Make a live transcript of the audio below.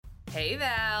Hey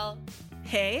Val.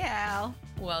 Hey Al.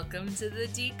 Welcome to the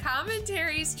D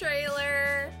Commentaries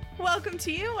trailer. Welcome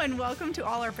to you and welcome to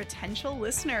all our potential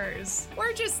listeners.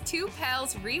 We're just two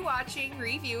pals rewatching,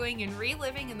 reviewing, and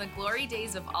reliving in the glory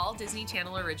days of all Disney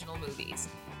Channel original movies.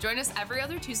 Join us every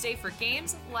other Tuesday for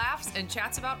games, laughs, and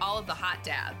chats about all of the hot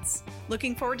dads.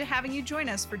 Looking forward to having you join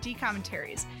us for D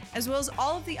Commentaries, as well as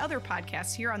all of the other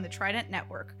podcasts here on the Trident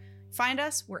Network. Find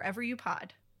us wherever you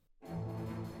pod.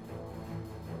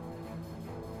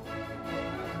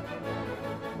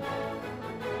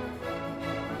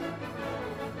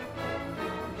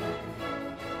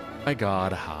 My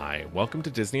God, hi. Welcome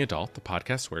to Disney Adult, the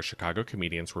podcast where Chicago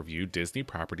comedians review Disney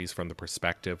properties from the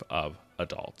perspective of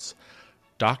adults.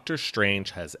 Doctor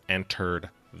Strange has entered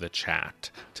the chat.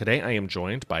 Today I am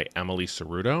joined by Emily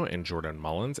Cerruto and Jordan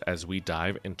Mullins as we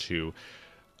dive into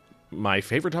my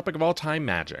favorite topic of all time,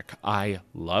 magic. I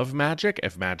love magic.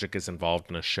 If magic is involved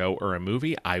in a show or a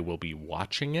movie, I will be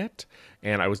watching it.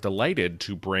 And I was delighted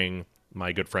to bring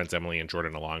my good friends Emily and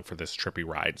Jordan along for this trippy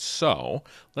ride. So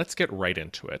let's get right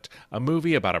into it. A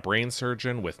movie about a brain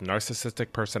surgeon with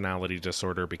narcissistic personality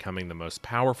disorder becoming the most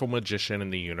powerful magician in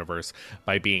the universe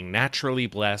by being naturally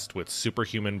blessed with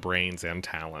superhuman brains and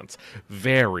talents.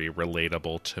 Very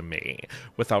relatable to me.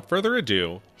 Without further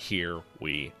ado, here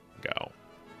we go.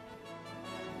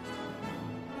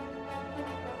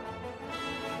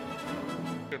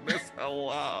 Goodness,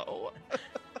 hello.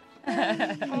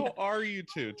 How are you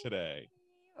two today?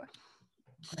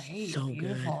 Great, So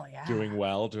beautiful, good. yeah. Doing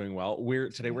well. We're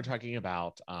talking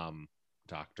about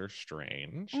Doctor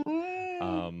Strange.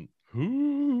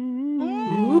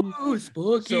 Ooh,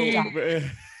 spooky.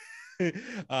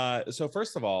 So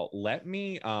first of all, let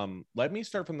me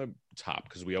start from the top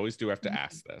because we always do have to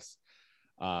ask this.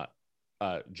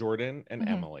 Jordan and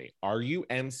Emily, are you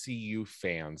MCU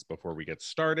fans before we get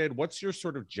started? What's your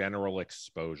sort of general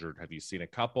exposure? Have you seen a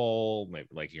couple, maybe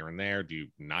like here and there? Do you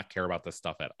not care about this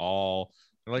stuff at all?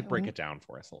 Or like break it down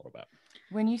for us a little bit.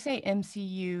 When you say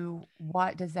MCU,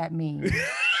 what does that mean?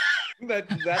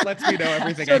 that lets me know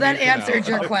everything. So I that need to know. answered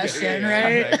your question, Yeah,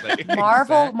 right?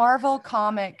 exactly. Marvel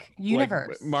comic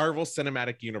universe. Like, Marvel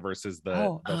Cinematic Universe is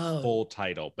the full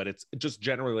title, but it's just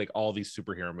generally like all these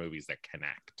superhero movies that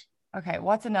connect. Okay,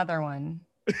 what's another one?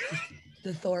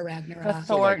 The Thor Ragnarok. The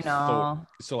Thor, like no.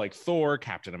 Thor,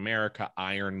 Captain America,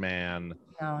 Iron Man,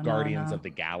 No, Guardians no. of the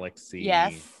Galaxy.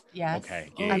 Yes. Okay.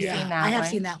 Oh, I've yeah. seen that I have one.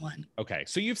 seen that one. Okay.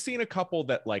 So you've seen a couple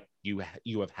that like you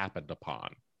have happened upon.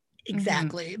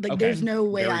 Exactly. Like Okay. there's no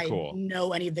way Very I cool.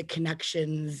 know any of the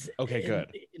connections. Okay, good.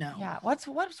 You know. Yeah. What's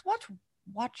Watchmen?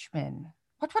 Watchmen.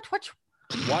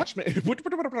 Watchmen.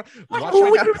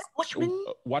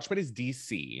 Watchmen is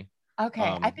DC.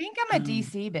 Okay, I think I'm a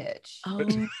DC bitch. Oh,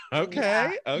 Okay.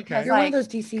 Yeah, Okay. because, you're one of those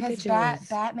DC Because bitches.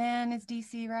 Batman is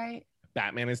DC, right?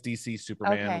 Batman is DC,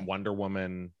 Superman, Okay. Wonder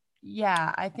Woman.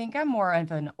 Yeah, I think I'm more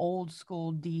of an old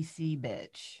school DC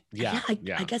bitch. Yeah.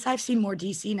 I guess I've seen more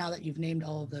DC now that you've named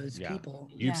all of those Yeah. people.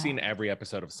 You've Yeah. seen every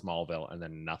episode of Smallville and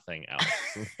then nothing else.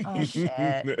 Oh,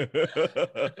 shit.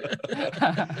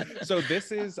 So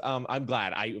this is I'm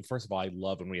glad. First of all, I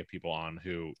love when we have people on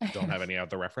who don't have any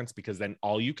other reference because then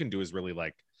all you can do is really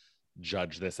like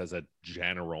judge this as a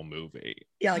general movie.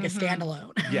 Yeah, like a Mhm.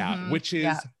 standalone. Yeah, Mhm. which is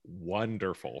Yeah.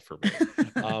 wonderful for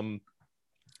me.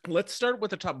 Let's start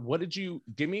with the top. What did you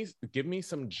give me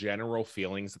some general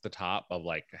feelings at the top of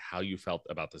like how you felt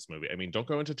about this movie? I mean, don't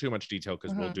go into too much detail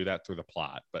because we'll do that through the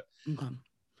plot, but Okay.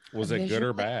 was it good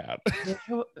or bad?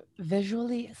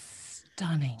 Visually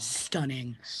stunning.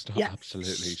 Stunning.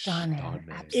 Absolutely Stunning.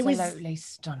 It was- Absolutely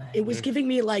stunning. It was giving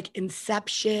me like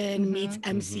Inception meets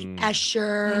MC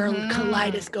Escher, Mhm.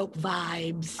 Kaleidoscope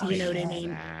vibes. You know what I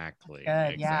mean? Exactly.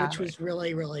 Good, yeah. Which was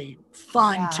really, really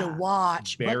fun to Yeah.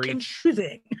 watch, but Very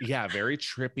confusing. Yeah, very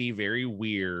trippy, very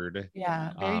weird.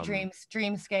 yeah, very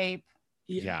dreamscape.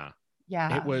 Yeah.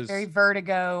 Yeah, It was very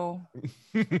Vertigo.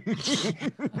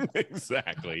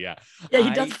 Exactly. Yeah. Yeah, he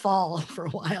does fall for a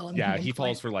while. in Yeah, one he point.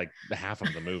 falls for like the half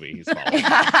of the movie. He's falling.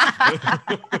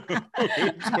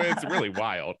 It's really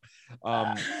wild.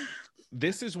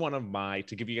 This is one of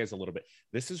to give you guys a little bit,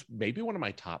 this is maybe one of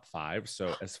my top 5.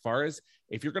 So as far as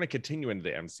if you're going to continue into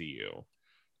the MCU,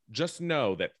 just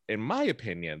know that in my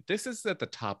opinion, this is at the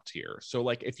top tier. So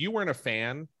like if you weren't a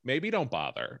fan, maybe don't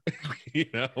bother,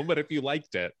 but if you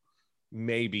liked it,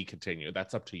 maybe continue.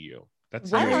 That's up to you. That's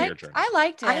your journey. I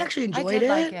liked it. I actually enjoyed did it.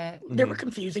 like it. There were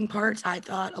confusing parts, I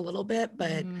thought, a little bit,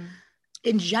 but Mhm.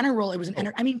 in general, it was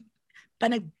I mean,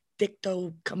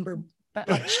 Benedicto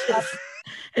Cumberbatch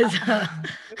is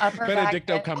Upper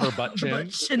Benedicto back,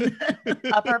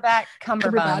 Cumberbatch. upper back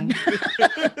cummerbund.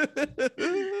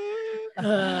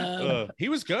 He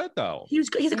was good though. He's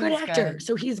a great was actor, good.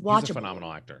 so he's watchable. He's a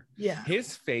phenomenal actor. Yeah.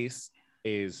 His face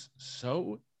is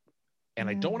so, and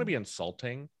I don't want to be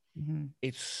insulting. Mhm.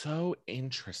 It's so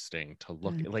interesting to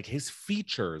look Mm. at. Like his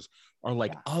features are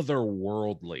like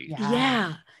otherworldly,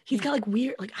 Yeah. He's got like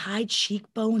weird, like high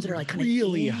cheekbones that are like kind of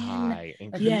really high.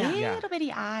 And Like Yeah. little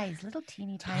bitty eyes, little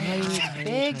teeny Tiny, tiny, eyes, tiny,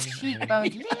 big tiny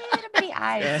cheekbones, little bitty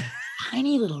eyes.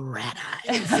 tiny little rat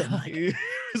eyes. And like,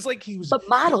 It's like he was, but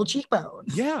model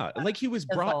cheekbones. yeah, like he was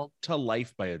brought old. to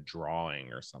life by a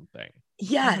drawing or something,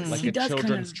 Yes, Mhm. like he a does children's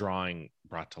kind of. drawing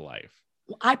brought to life.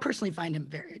 I personally find him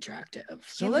very attractive.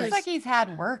 So He He looks like he's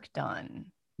had work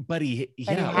done, But he, but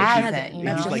yeah, he like hasn't. he- You that's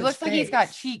know, just he like looks his like he's got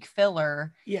face. cheek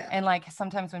filler, Yeah, and like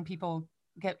sometimes when people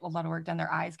get a lot of work done,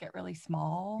 their eyes get really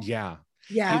small. yeah,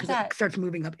 yeah, because that- it starts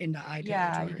moving up into eye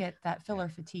Yeah, territory. you get that filler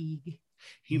fatigue.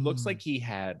 he looks like he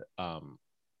had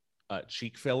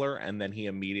cheek filler, and then he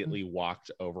immediately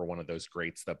walked over one of those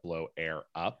grates that blow air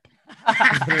up.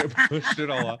 It pushed it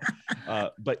all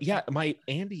up. But yeah, my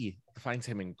Andy finds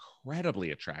him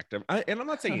incredibly attractive, and I'm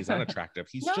not saying he's unattractive.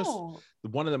 He's just No,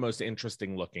 one of the most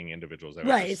interesting looking individuals I've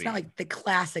Right, ever it's seen. not like the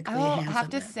classic. I will have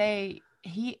to say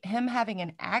him having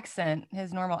an accent,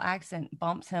 his normal accent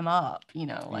bumps him up, you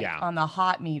know, like Yeah. on the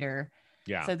hot meter.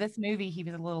 Yeah, So this movie, he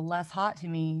was a little less hot to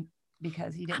me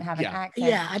because he didn't have an Yeah. accent.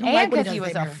 Yeah, I don't and like when he because he does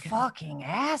was the a American. fucking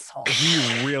asshole.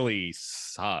 he really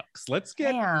sucks. Let's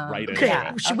get Damn. right into Okay,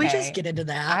 it. should we just Okay. get into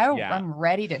that? Yeah. I'm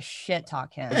ready to shit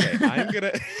talk him.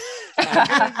 Okay,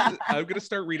 I'm gonna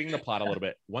start reading the plot a little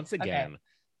bit. Once again,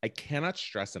 I cannot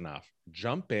stress enough.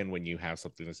 Jump in when you have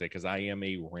something to say, because I am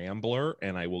a rambler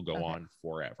and I will go Okay. on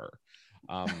forever.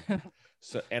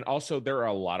 So, and also there are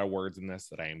a lot of words in this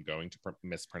that I am going to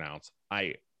mispronounce.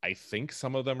 I think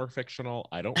some of them are fictional.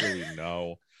 I don't really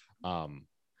know.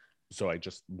 So I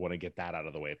just want to get that out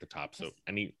of the way at the top. So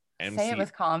any MC, Say it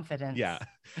with confidence. yeah,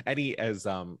 any, as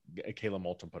Kayla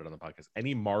Moulton put it on the podcast,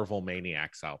 any Marvel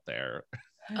maniacs out there,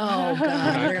 Oh do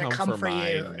god, not we're gonna come for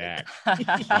my you. neck.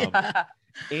 Yeah.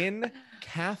 In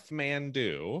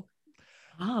Kathmandu,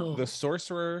 Oh, the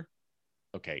sorcerer,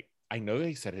 okay, I know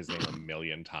they said his name a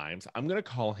million times. I'm going to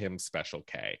call him Special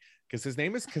K, because his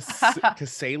name is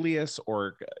Caecilius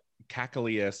or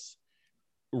Cacalius.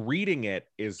 Reading it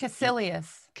is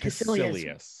Caecilius,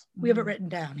 Caecilius. we have it written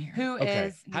down here. who Okay.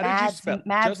 is How did you Mads, spell-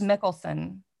 Mads just-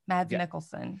 Mikkelsen. Mads Yeah.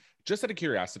 Mikkelsen. Just out of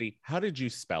curiosity, how did you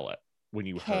spell it when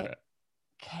you heard it?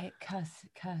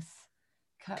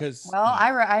 Cause- Well,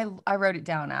 I wrote it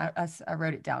down. I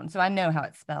wrote it down, so I know how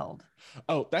it's spelled.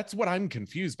 Oh, that's what I'm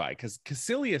confused by, because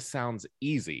Caecilius sounds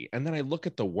easy. And then I look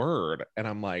at the word and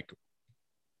I'm like,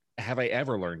 have I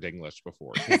ever learned English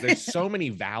before? Because there's so many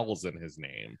vowels in his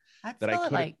name. I'd That I spell it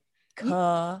couldn't- like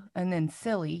 "ka" and then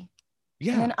silly,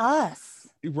 Yeah, and then us.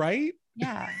 right?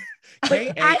 Yeah.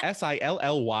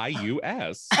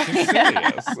 Kasillyus.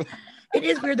 Caecilius. It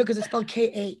is weird though because it's spelled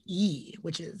Kae,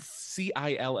 which is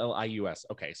Cillius.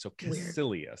 Okay, so Weird.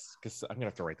 Caecilius. I'm gonna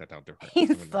have to write that down different.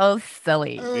 He's so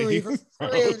silly. oh, he's a By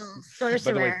the way,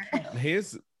 sorcerer.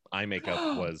 his eye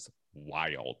makeup was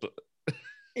wild.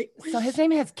 It was- So his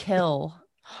name has Kill,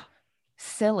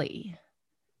 Silly,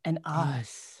 and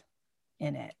Us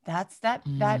in it. That's that.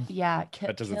 Yeah.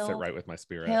 That doesn't sit right with my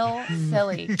spirit. Kill,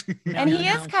 Silly, No, and no, he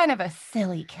no. is kind of a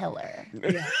silly killer.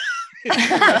 Yeah.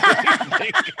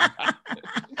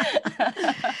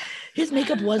 His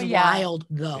makeup was Yeah. wild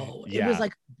though. It Yeah. was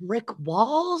like brick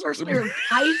walls or something, or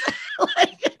ice,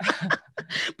 like,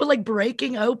 but like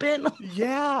breaking open,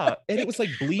 Yeah, and it was like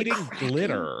bleeding cracking.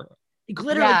 glitter.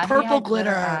 glitter, Yeah, like he purple had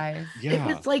glitter. eyes. Yeah,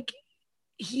 It was like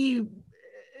he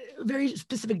very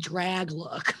specific drag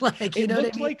look, like you it know what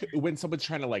looked I mean? like when someone's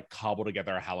trying to like cobble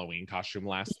together a Halloween costume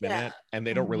last Yeah. minute and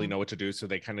they don't really Mhm. know what to do, so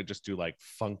they kind of just do like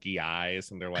funky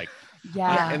eyes and they're like,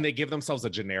 Yeah. and they give themselves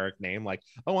a generic name like,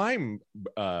 oh, I'm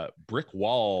Brick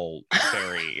Wall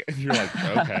Fairy. And you're like,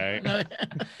 okay.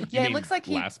 You Yeah, it mean looks like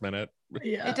he- last minute.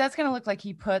 Yeah. It does kind of look like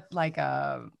he put like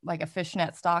a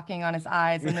fishnet stocking on his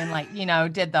eyes and then like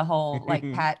did the whole like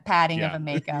padding Yeah. of a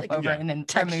makeup Like, over yeah. it and then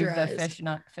removed the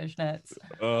Texturized. fishnets.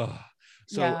 Ugh.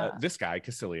 So Yeah. this guy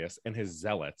Caecilius and his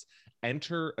zealots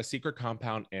enter a secret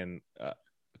compound in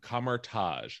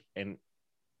Kamartaj and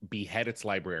behead its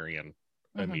librarian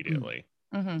Mhm. immediately.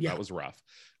 Mhm, Yeah. That was rough.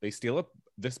 They steal up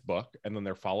this book and then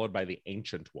they're followed by the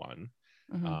Ancient One,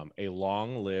 mhm. a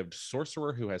long-lived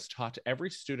sorcerer who has taught every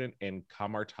student in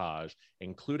Kamartaj,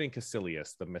 including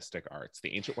Caecilius, the mystic arts.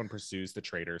 The Ancient One pursues the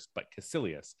traitors, but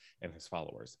Caecilius and his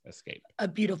followers escape. A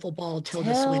beautiful ball,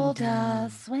 Tilda Tilda Swinton.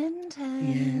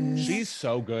 Swinton. Yes. She's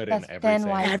so good That's in Thin everything.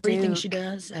 White Everything Duke. she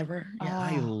does ever. Yeah.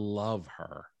 I Oh. love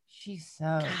her. She's so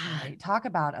God. great. Talk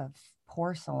about a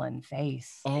porcelain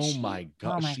face. Oh my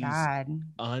god. Oh my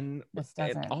god. This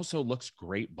It doesn't. also looks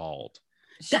great bald.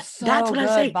 She's so That's what I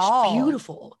say. good bald. She's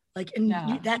beautiful. Like, and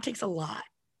Yeah. that takes a lot.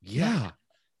 Yeah.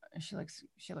 She looks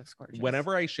gorgeous.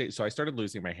 Whenever I shave, so I started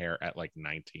losing my hair at like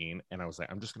 19, and I was like,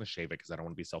 I'm just gonna shave it because I don't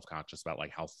want to be self-conscious about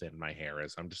like how thin my hair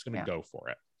is. I'm just gonna go for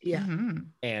it. Yeah. Mhm.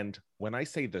 And when I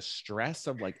say the stress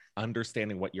of like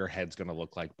understanding what your head's gonna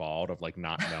look like bald, of like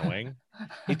not knowing,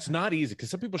 it's not easy because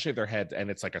some people shave their head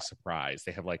and it's like a surprise.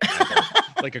 They have like either,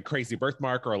 like a crazy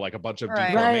birthmark or like a bunch of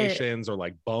Right. deformations or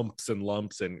like bumps and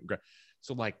lumps, and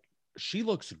so like she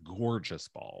looks gorgeous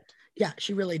bald. Yeah,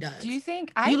 she really does. Do you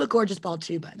think you look gorgeous bald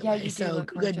too, by the Yeah, way. you do So look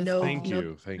good. gorgeous No, bald. Thank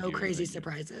you. Thank no you. crazy Thank you.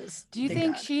 surprises. Do you Thank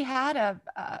think God. she had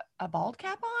a bald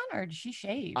cap on, or did she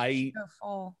shave? Did she go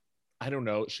full I don't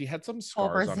know. She had some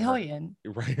scars on her. Brazilian?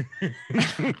 Right.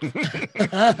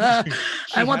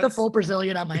 I want the has- full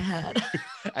Brazilian on my head.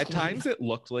 At times it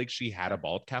looked like she had a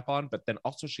bald cap on, but then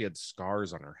also she had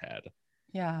scars on her head.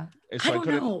 Yeah, And so I don't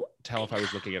couldn't know. tell if I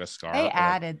was looking at a scar. they or, like-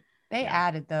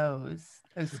 added those.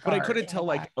 but I couldn't scars. tell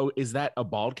like, oh, is that a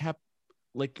bald cap,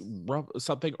 like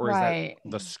something, or is Right.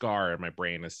 that the scar? And my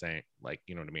brain is saying, like,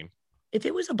 you know what I mean? If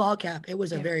it was a ball cap, it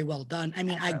was a Yeah. very well done. I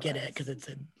mean, I That's get what it it because it's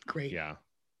a great Yeah.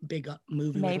 big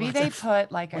movie. with Maybe lots they of-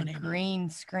 put like a money. green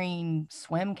screen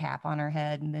swim cap on her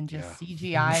head and then just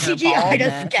Yeah. CGI CGI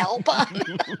to scalp on.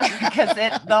 because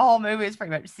the whole movie is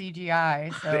pretty much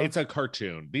CGI. So It's a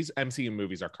cartoon. These MCU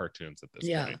movies are cartoons at this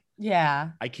Yeah. point.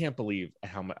 yeah, I can't believe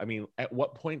how much. I mean, at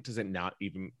what point does it not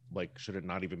even like? Should it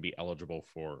not even be eligible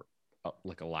for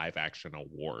like a live action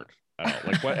award?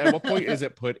 Like, at what point is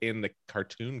it put in the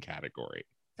cartoon category?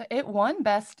 so it won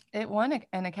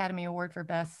an Academy Award for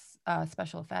best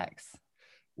special effects.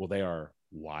 Well, they are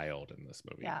wild in this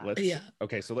movie. Yeah. Let's, Yeah.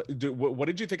 Okay, so what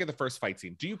did you think of the first fight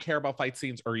scene? Do you care about fight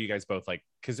scenes, or are you guys both like?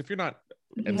 Because if you're not,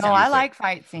 MCU No, I fan- like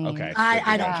fight scenes. Okay.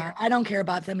 I don't Yeah. care. I don't care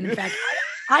about them. And in fact,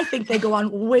 I think they go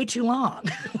on way too long.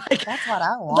 Like, That's what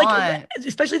I want. like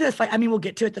especially the fight. I mean, we'll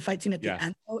get to it. The fight scene at the Yeah.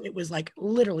 end, though, it was like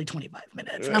literally 25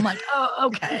 minutes. And I'm like, oh,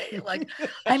 okay. Like,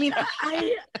 I mean,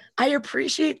 I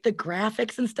appreciate the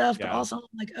graphics and stuff, but Yeah. also I'm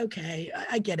like, okay,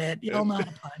 I get it. You all know how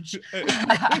to punch.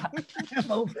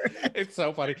 I'm over it. It's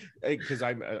so funny because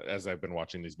I'm as I've been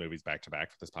watching these movies back to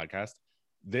back for this podcast.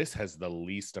 This has the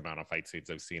least amount of fight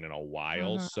scenes I've seen in a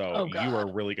while, Mhm. so Oh, you God.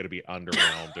 are really going to be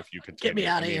underwhelmed if you continue. Get me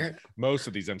out I of mean, here. Most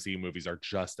of these MCU movies are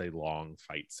just a long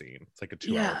fight scene. It's like a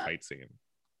 2-hour Yeah. fight scene,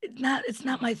 It's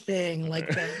not my thing. Like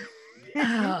the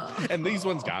oh. and these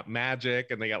ones got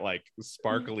magic and they got like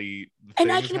sparkly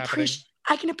And I things can happening.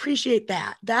 I can appreciate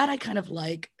that. That I kind of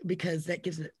like because that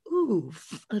gives it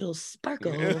a little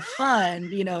sparkle, fun,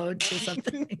 to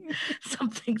something.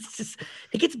 Something's just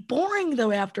it gets boring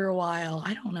though after a while.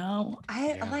 I don't know.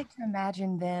 I Yeah. like to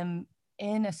imagine them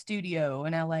in a studio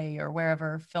in LA or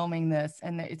wherever filming this,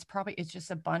 and it's just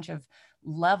a bunch of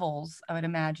levels, I would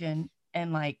imagine,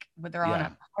 and like they're on Yeah.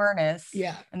 a harness,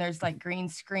 Yeah. and there's like green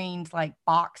screens, like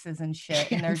boxes and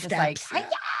shit, and they're just like Steps,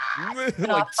 "Hi-ya!" Like,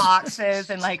 off boxes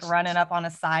and like running up on a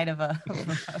side of a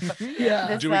Yeah.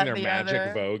 this, doing that, their the magic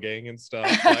other. voguing and stuff.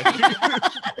 Like,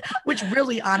 Which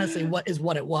really honestly what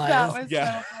it was. That was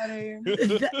Yeah. so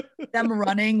funny. Them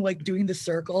running, like doing the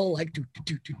circle, like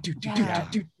do. Yeah.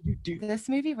 This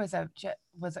movie was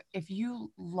if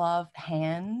you love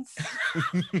hands,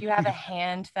 if you have a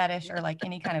hand fetish or like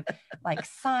any kind of like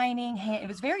signing hand, it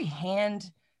was very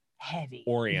hand heavy.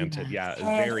 oriented, Yes. yeah,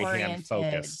 Hand very oriented. hand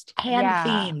focused, Hand Yeah,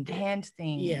 themed. hand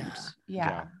themed. Yeah.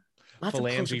 Yeah. Lots of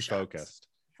phalange close-up shots. focused.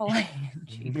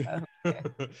 Phalange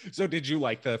focused. So did you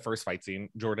like the first fight scene,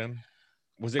 Jordan?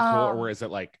 Was it cool, or is it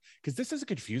like, because this is a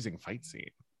confusing fight scene?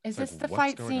 Is Like, this the what's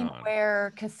fight going scene on?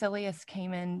 where Caecilius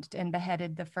came in and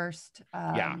beheaded the first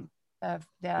Yeah. and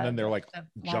And then they're like the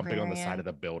jumping on the side librarian? of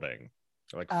the building.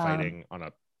 They're like Um, fighting on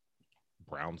a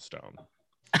brownstone.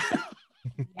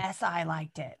 Yes, I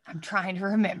liked it. I'm trying to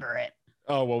remember it.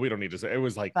 Oh, well, we don't need to say it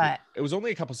was like But it was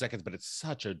only a couple seconds, but it's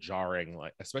such a jarring,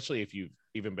 like, especially if you've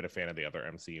even been a fan of the other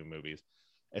MCU movies.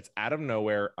 It's out of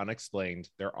nowhere, unexplained.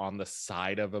 They're on the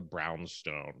side of a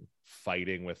brownstone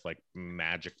fighting with like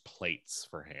magic plates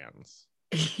for hands.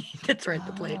 That's right,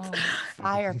 the plates. Oh,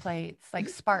 fire plates, like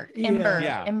spark, Yeah. ember,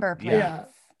 Yeah. ember plates. Yeah.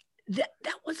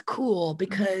 That was cool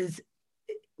because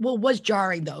it was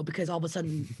jarring though, because all of a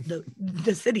sudden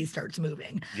the city starts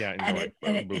moving. Yeah, and And you're it-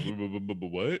 like,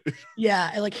 and what?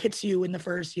 Yeah, it like hits you in the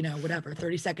first,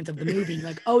 30 seconds of the movie. You're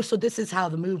like, oh, so this is how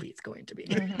the movie's going to be.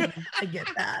 Mhm. I get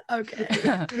that.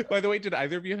 Okay. By the way, did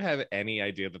either of you have any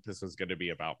idea that this was going to be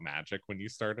about magic when you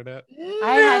started it?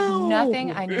 I had No.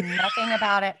 nothing. I knew nothing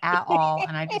about it at all,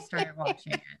 and I just started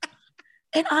watching it.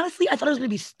 And honestly, I thought it was going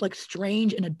to be like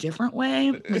Strange in a different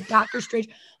way, like Doctor Strange.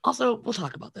 Also, we'll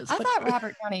talk about this. I but- thought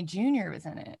Robert Downey Jr. was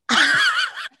in it.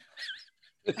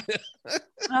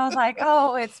 I was like,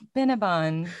 oh, it's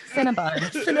Cinnabon. It's Cinnabon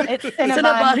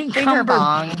Cinnabon finger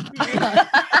bong.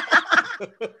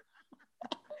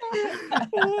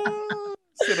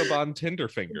 Cinnabon Tinder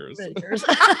fingers. Tender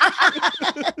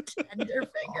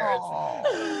fingers.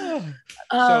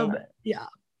 Oh. Yeah.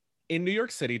 In New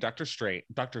York City, Dr.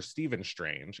 Stephen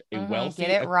Strange, a wealthy...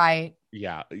 Get it right.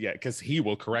 Yeah, because he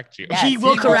will correct you. He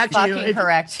will correct you. Fucking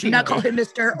correct Do you. not call him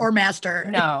Mr. or Master.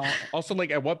 No. Also,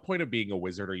 like, at what point of being a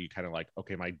wizard are you kind of like,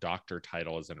 okay, my doctor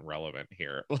title isn't relevant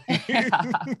here? Yeah.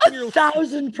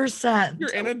 1,000%. You're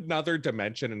in another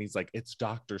dimension, and he's like, it's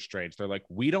Doctor Strange. They're like,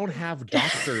 we don't have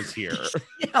doctors here.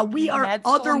 Yeah, we are Med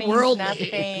school means otherworldly.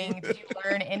 nothing. Did you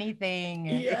learn anything?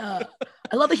 Yeah.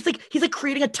 I love that he's like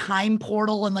creating a time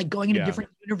portal and like going into Yeah.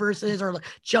 different universes or like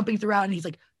jumping throughout, and he's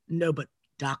like, no, but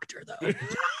doctor though.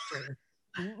 Doctor.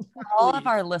 All of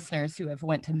our listeners who have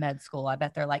went to med school, I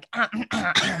bet they're like, okay,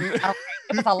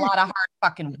 it was a lot of hard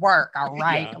fucking work. All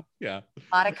right. Yeah.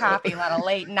 A lot of coffee, a lot of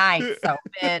late nights. So,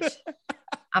 bitch,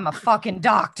 I'm a fucking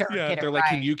doctor. Yeah. Get it They're like, right.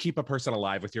 can you keep a person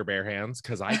alive with your bare hands?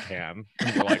 Because I can.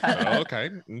 And we're like, oh, okay.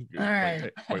 All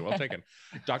right. Point well taken.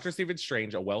 Dr. Stephen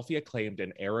Strange, a wealthy, acclaimed,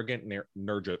 and arrogant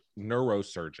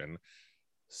neurosurgeon,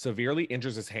 severely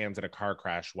injures his hands in a car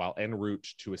crash while en route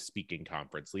to a speaking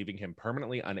conference, leaving him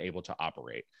permanently unable to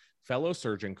operate. Fellow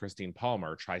surgeon Christine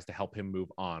Palmer tries to help him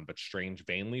move on, but Strange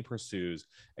vainly pursues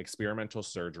experimental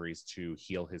surgeries to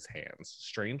heal his hands.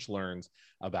 Strange learns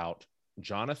about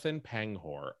Jonathan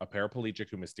Panghor, a paraplegic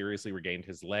who mysteriously regained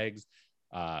his legs,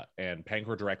 and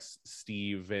Panghor directs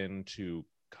Stephen to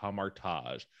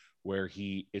Camartage, where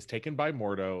he is taken by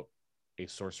Mordo, a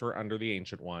sorcerer under the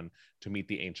Ancient One, to meet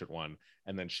the Ancient One,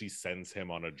 and then she sends him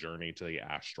on a journey to the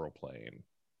astral plane.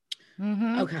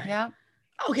 Okay. Yeah.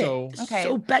 Okay. Okay.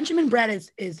 So Benjamin Bratt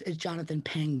is Jonathan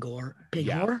Pangor.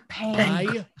 Yeah.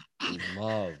 Pangor? I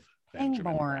love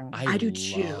Benjamin Pangborn. Bratt. I do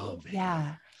too. love him.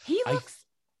 Yeah. He kind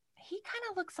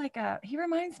of looks like he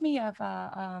reminds me of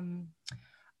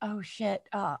oh shit.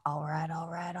 All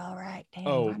right.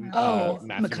 Damn,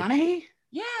 Matthew McConaughey?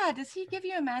 yeah. Does he give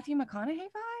you a Matthew McConaughey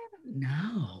vibe?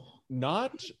 No.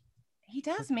 Not, He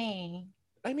does me.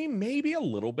 I mean, maybe a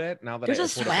little bit now that There's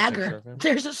I a pulled up a picture swagger. of him.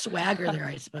 There's a swagger there,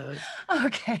 I suppose.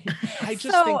 Okay. I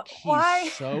just So think he's why-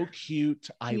 so cute.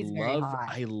 He's very hot.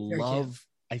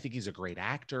 I think he's a great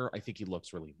actor. I think he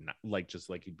looks really just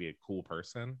like he'd be a cool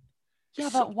person. Yeah,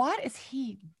 but what is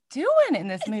he doing in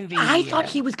this movie? I thought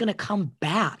he was gonna come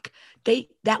back.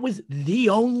 That was the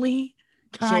only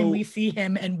time So- we see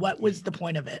him, and what was the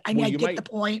point of it? I mean, Well, I you get might- the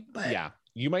point, but Yeah.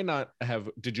 You might not have.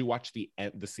 Did you watch the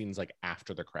scenes like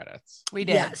after the credits? We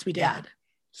did. yes, we did. Yeah.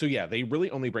 So yeah, they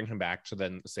really only bring him back to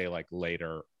then say like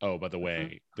later, oh, by the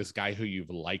way, this guy who you've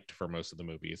liked for most of the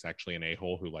movie is actually an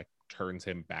a-hole who like turns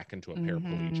him back into a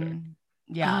paraplegic. Mhm.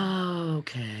 Yeah. Oh,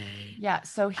 okay. Yeah.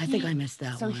 So I think I missed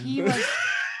that so one. he was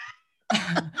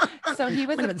so he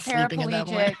was Would've a been sleeping in that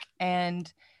one. paraplegic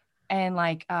and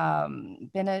like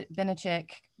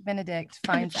Benedict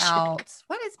finds Benedict. out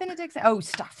what is Benedict say? Oh,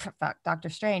 fuck, Dr.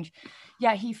 Strange.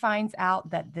 Yeah, he finds out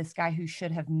that this guy who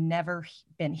should have never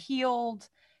been healed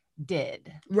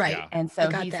did. Right. Yeah. And I so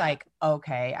got he's that. like,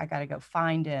 okay, I got to go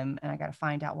find him and I got to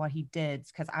find out what he did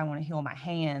because I want to heal my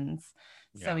hands.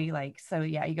 So he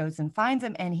goes and finds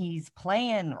him and he's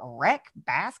playing rec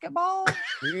basketball.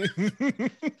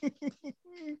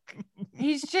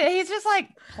 He's just like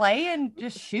playing,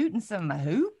 just shooting some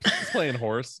hoops. He's playing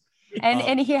horse.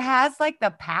 And he has like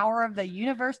the power of the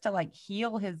universe to like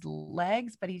heal his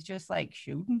legs, but he's just like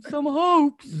shooting some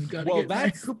hoops. Gotta Well, get my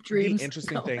that's hoop the dreams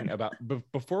interesting going. thing about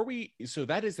before we. So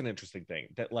that is an interesting thing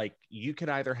that like you could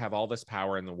either have all this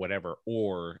power and the whatever,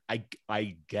 or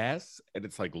I guess, and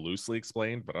it's like loosely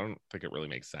explained, but I don't think it really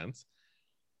makes sense.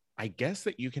 I guess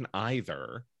that you can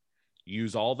either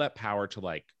use all that power to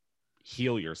like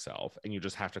heal yourself, and you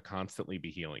just have to constantly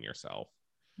be healing yourself,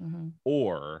 Mhm.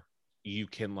 or you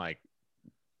can like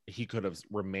he could have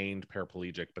remained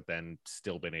paraplegic but then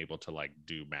still been able to like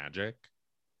do magic,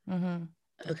 Mhm.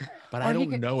 Okay. but Or I he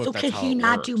don't could- know if So that's can how he it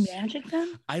not do works. magic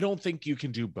then? I don't think you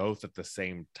can do both at the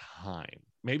same time.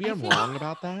 Maybe I I'm think- wrong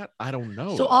about that. I don't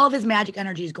know. So all of his magic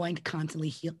energy is going to constantly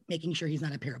heal, making sure he's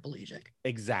not a paraplegic.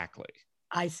 Exactly.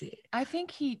 I see. I think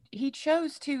he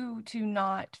chose to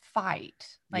not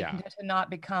fight, like Yeah. to not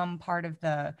become part of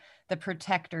the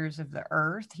protectors of the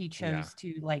earth. He chose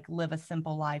to like live a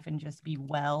simple life and just be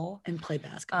well. And play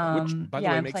basketball. Which, by the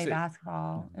way, and makes play it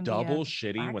basketball. And be Double a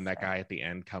shitty when that blacksmith. guy at the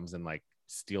end comes and like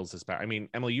steals his power. I mean,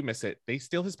 Emily, you miss it. They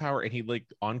steal his power, and he like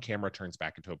on camera turns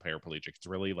back into a paraplegic. It's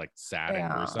really like sad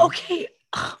and gruesome. Okay.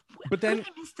 But then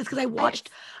I missed this because I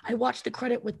watched the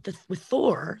credit with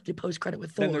Thor, the post credit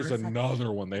with Thor. then there's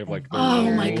another one. They have like,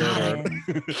 oh my God,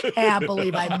 can't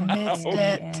believe I missed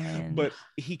it. But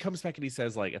he comes back and he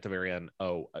says like at the very end,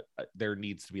 there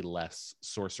needs to be less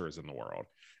sorcerers in the world.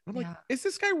 I'm like, is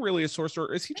this guy really a sorcerer?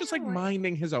 Or is he just like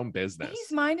minding his own business?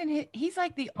 He's minding he's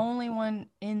like the only one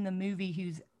in the movie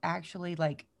who's actually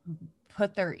like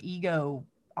put their ego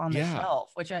on the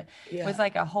shelf, which was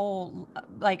like a whole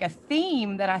like a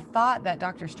theme that I thought that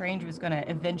Doctor Strange was going to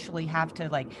eventually have to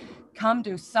like come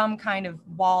to some kind of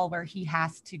wall where he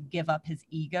has to give up his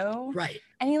ego, right?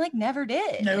 And he like never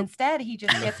did. Nope. Instead, he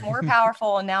just gets more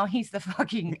powerful, and now he's the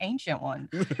fucking ancient one,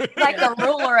 like the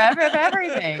ruler of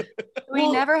everything.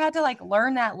 We never had to like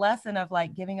learn that lesson of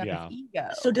like giving up his ego.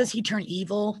 So does he turn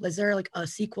evil? Is there like a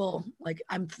sequel? Like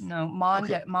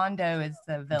Mondo is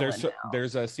the villain.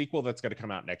 There's a sequel that's going to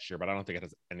come out next year, but I don't think it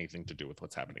has anything to do with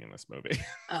what's happening in this movie.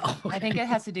 I think it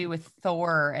has to do with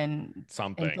Thor and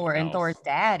something and Thor's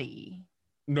daddy.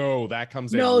 No, that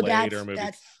comes in later movie.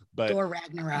 But Thor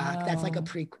Ragnarok. That's like a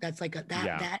That's like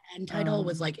that end title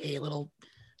was like a little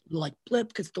like blip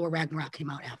because Thor Ragnarok came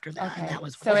out after that. Okay. And that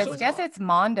was so I guess it's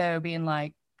Mondo being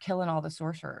like killing all the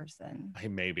sorcerers then.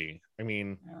 Maybe. I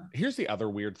mean, here's the other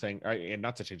weird thing, and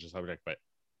not to change the subject, but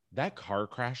that car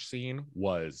crash scene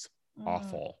was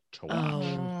awful to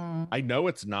watch. I know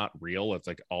it's not real, it's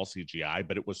like all CGI,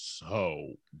 but it was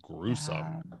so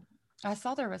gruesome. I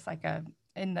saw there was like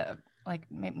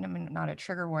maybe not a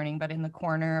trigger warning, but in the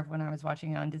corner of when I was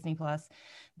watching it on Disney Plus,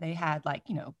 they had like,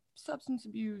 substance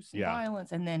abuse and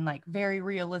violence, and then like very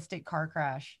realistic car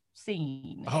crash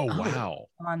scene. Oh wow.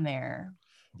 On there.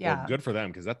 Well, good for them,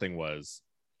 because that thing was,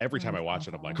 every time I watch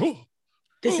it, I'm like, oh.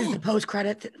 This is the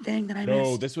post-credit thing that I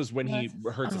missed? No, this was when he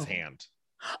hurts his hand.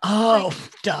 Oh,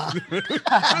 duh.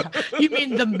 You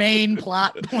mean the main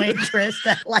plot point, Tris,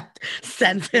 that like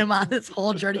sends him on this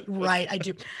whole journey? Right, I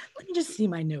do. Let me just see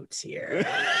my notes here.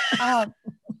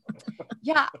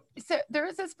 Yeah, so there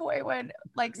was this point when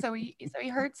so he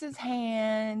hurts his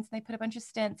hands, they put a bunch of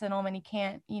stents in him, and he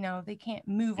can't, they can't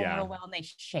move them real well, and they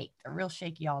shake. They're real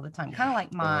shaky all the time, kind of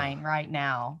like mine right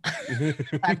now.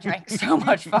 I drank so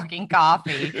much fucking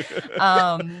coffee.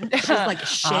 Just like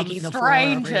shaking the floor.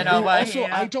 Also,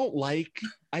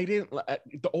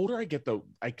 the older I get though,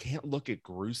 I can't look at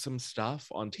gruesome stuff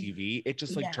on TV. It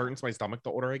just like turns my stomach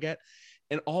the older I get.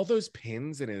 And all those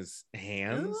pins in his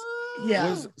hands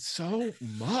was so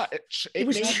much. It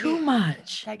was too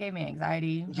much. That gave me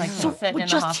anxiety. Like sitting in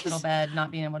the hospital bed,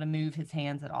 not being able to move his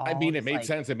hands at all. I mean, it made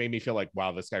sense. It made me feel like,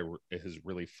 wow, this guy has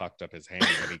really fucked up his hands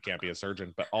and he can't be a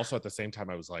surgeon. But also at the same time,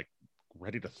 I was like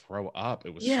ready to throw up.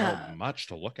 It was so much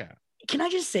to look at. Can I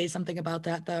just say something about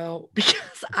that though? Because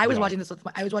I was watching this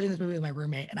movie with my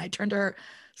roommate, and I turned to her.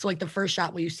 So like the first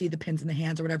shot where you see the pins in the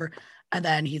hands or whatever, and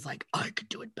then he's like, I could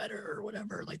do it better or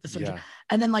whatever, like the surgeon.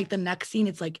 And then like the next scene,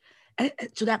 it's like,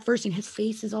 so that first scene, his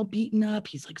face is all beaten up.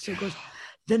 He's like so gross.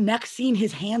 The next scene,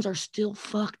 his hands are still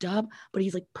fucked up, but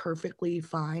he's like perfectly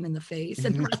fine in the face,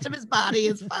 and the rest of his body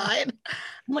is fine.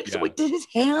 I'm like, so wait, did his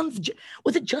hands?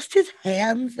 Was it just his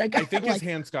hands that got? I think his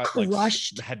hands got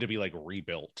crushed. Had to be like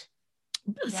rebuilt.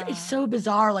 It's so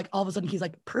bizarre. Like all of a sudden he's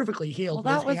like perfectly healed.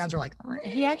 Well, his hands are like,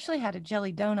 he actually had a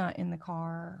jelly donut in the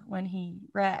car when he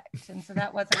wrecked, and so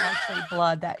that wasn't actually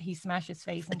blood. That he smashed his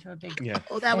face into a big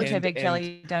a big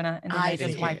jelly donut, and then they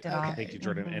just wiped it off. Thank you,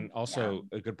 Jordan. And also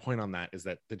a good point on that is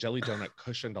that the jelly donut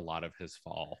cushioned a lot of his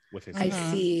fall with his. I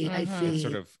see. It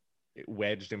sort of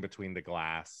wedged in between the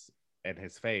glass and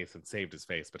his face and saved his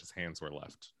face, but his hands were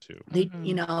left too.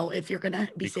 If you're gonna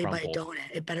be saved crumpled by a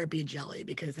donut, it better be jelly,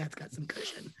 because that's got some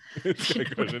cushion. It's got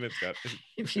cushion. It's got.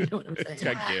 If you know what I'm saying. It's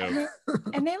got give.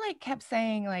 And they like kept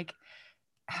saying like,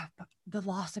 the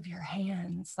loss of your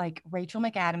hands, like Rachel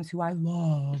McAdams, who I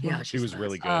love. Yeah, she was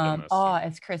really good in this.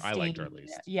 As Christine. I liked her at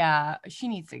least. Yeah, she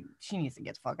needs to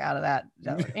get the fuck out of that.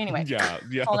 Anyway, yeah,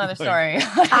 whole nother story.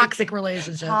 Toxic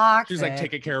relationship. She's like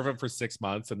taking care of him for 6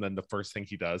 months, and then the first thing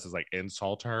he does is like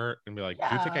insult her and be like,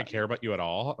 "Do you think I care about you at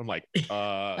all?" I'm like, could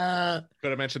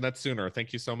have mentioned that sooner.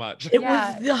 Thank you so much. It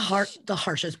was the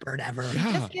harshest bird ever.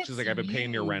 Yeah. She's like, I've been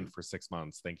paying your rent for 6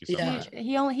 months. Thank you so much.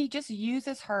 He just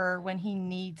uses her when he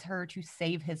needs her to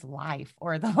save his life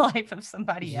or the life of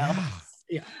somebody else.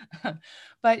 Yeah.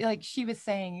 But like she was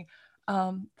saying,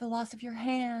 the loss of your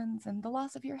hands and the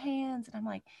loss of your hands. And I'm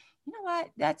like, you know what?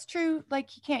 That's true. Like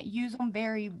he can't use them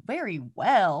very, very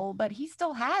well, but he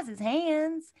still has his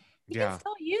hands. He can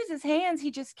still use his hands.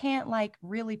 He just can't like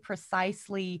really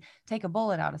precisely take a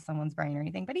bullet out of someone's brain or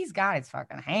anything, but he's got his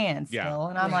fucking hands still.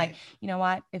 And I'm like, you know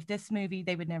what? If this movie,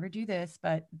 they would never do this,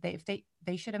 but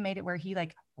they should have made it where he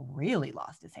like really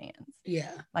lost his hands.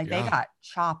 Yeah. Like they got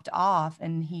chopped off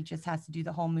and he just has to do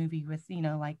the whole movie with, you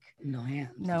know, like no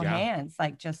hands, hands,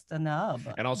 like just a nub.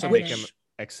 And also make him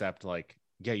accept like,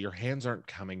 yeah, your hands aren't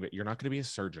coming, but you're not going to be a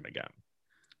surgeon again.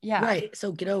 Yeah. Right.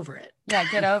 So get over it. Yeah,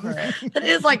 get over it. It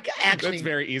is like actually. It's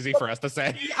very easy for us to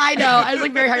say. I know. I was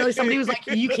like very highly. Somebody was like,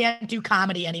 "You can't do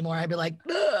comedy anymore." I'd be like,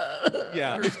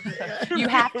 yeah. You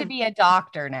have to be a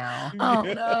doctor now. Oh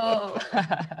no.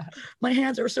 My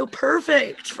hands are so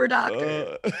perfect for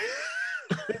doctor.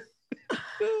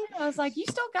 I was like, you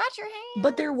still got your hand.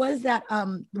 But there was that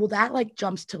well, that like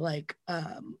jumps to like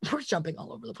we're jumping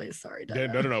all over the place. Sorry. Yeah,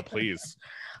 no, please.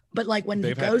 But like when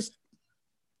he goes.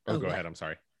 Go ahead. I'm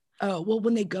sorry. Oh, well,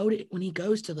 when he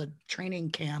goes to the training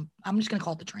camp, I'm just going to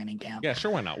call it the training camp. Yeah, sure.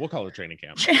 Why not? We'll call it training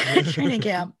camp. Training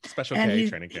camp. Special K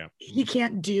training camp. He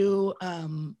can't do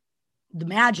the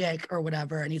magic or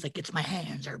whatever. And he's like, it's my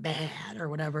hands are bad or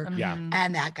whatever. Yeah.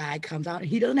 And that guy comes out and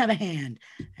he doesn't have a hand.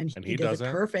 And he does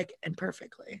it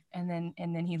perfectly. And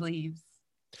then he leaves.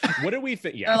 What do we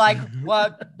think? Yeah. They're like,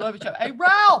 what? Hey,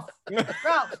 Ralph,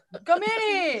 come in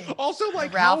here. Also,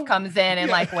 like Ralph comes in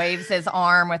and like waves his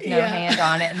arm with no hand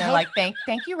on it. And they're like, thank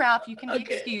you, Ralph. You can be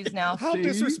excused now. How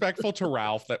disrespectful to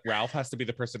Ralph that Ralph has to be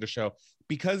the person to show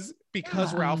because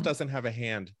Ralph doesn't have a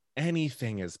hand.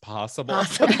 Anything is possible.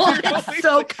 It's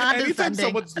so condescending. Anytime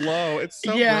someone's low, it's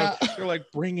so gross. You're like,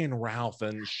 bring in Ralph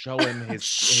and show him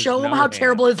show him how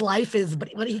terrible his life is, but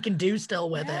what he can do still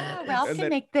with it. Ralph can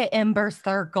make the ember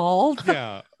circle.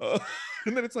 Yeah.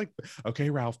 And then it's like, okay,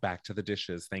 Ralph, back to the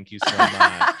dishes. Thank you so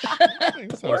much.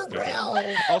 So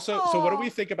also, so what do we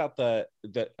think about the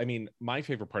I mean, my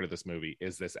favorite part of this movie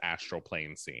is this astral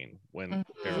plane scene when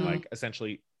they're like,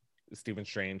 essentially, Stephen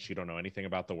Strange, you don't know anything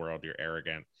about the world, you're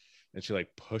arrogant. And she like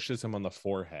pushes him on the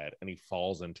forehead and he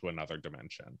falls into another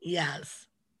dimension. Yes.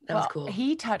 That was cool.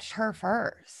 He touched her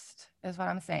first, is what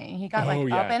I'm saying. He got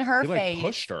up in her face. Like,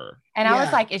 pushed her. And I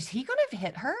was like, is he going to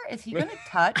hit her? Is he going to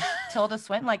touch Tilda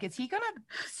Swinton? Like, is he going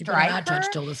to strike her?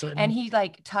 Touch Tilda Swinton. And he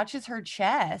like touches her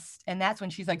chest. And that's when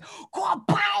she's like, oh,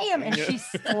 bam. And she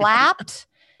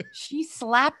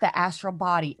slapped the astral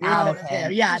body out of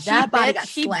him. Yeah, She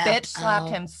bitch slapped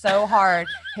him so hard,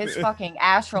 his fucking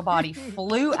astral body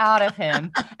flew out of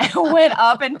him and went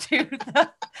up into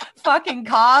the fucking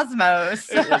cosmos.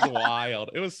 It was wild.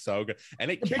 It was so good.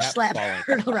 And it kept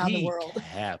falling around the world.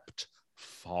 Kept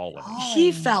falling.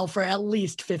 He fell for at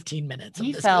least 15 minutes.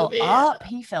 He fell up.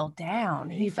 He fell down.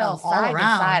 He fell side to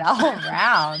side, all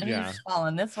around. He was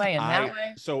falling this way and that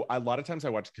way. So a lot of times I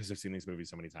watch, because I've seen these movies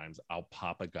so many times, I'll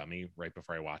pop a gummy right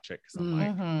before I watch it because I'm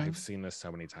like, I've seen this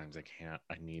so many times. I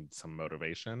need some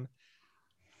motivation.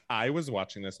 I was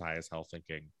watching this high as hell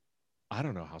thinking, I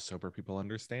don't know how sober people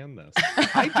understand this.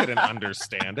 I didn't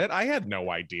understand it. I had no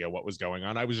idea what was going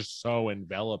on. I was just so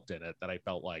enveloped in it that I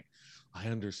felt like I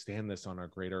understand this on a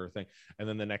greater thing. And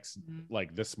then the next,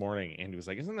 like this morning, Andy was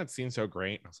like, isn't that scene so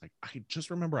great? And I was like, I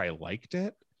just remember I liked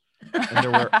it. And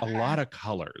there were a lot of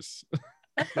colors.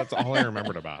 That's all I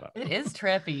remembered about it. It is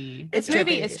trippy. This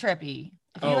movie is trippy.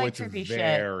 If you like it's trippy shit,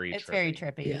 it's very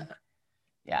trippy. Yeah.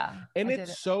 Yeah. And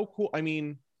it's so cool. I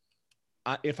mean,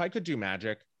 if I could do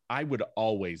magic, I would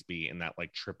always be in that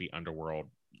like trippy underworld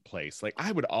place. Like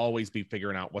I would always be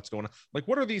figuring out what's going on. Like,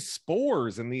 what are these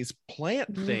spores and these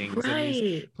plant things and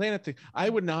these planet things? I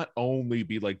would not only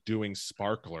be like doing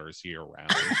sparklers year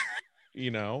round,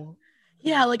 you know?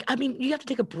 Yeah, like I mean, you have to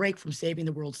take a break from saving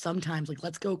the world sometimes. Like,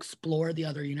 let's go explore the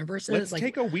other universes. Let's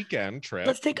take a weekend trip.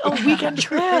 Let's get an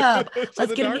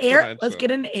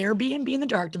Airbnb in the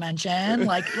dark dimension.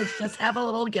 Like, let's just have a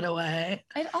little getaway.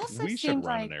 It also we seemed should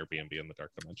run like an Airbnb in the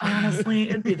dark dimension. Honestly,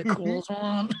 it'd be the coolest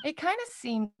one. It kind of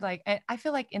seemed like, I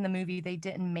feel like in the movie they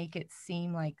didn't make it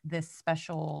seem like this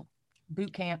special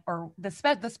boot camp or this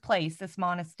place, this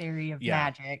monastery of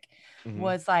magic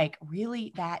was like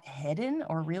really that hidden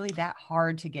or really that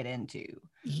hard to get into.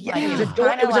 Yeah,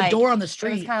 like, it was a door on the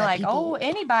street. It was kind of like, oh,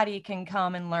 anybody can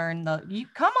come and learn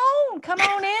come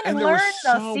on in and learn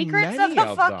the secrets of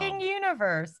the fucking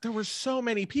universe. There were so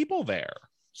many people there.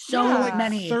 So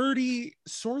many. 30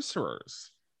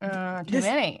 sorcerers. Too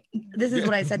many. This is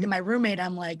what I said to my roommate.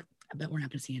 I'm like, I bet we're not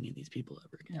going to see any of these people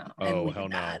ever again. No. And Oh, we hell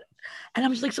did no. that. And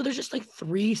I'm just like, so there's just like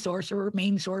 3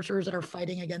 main sorcerers that are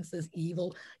fighting against this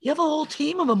evil. You have a whole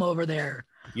team of them over there.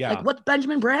 Yeah. Like, what's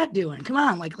Benjamin Bratt doing? Come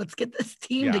on, like, let's get this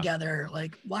team Yeah. together.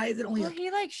 Like, why is it only? Well,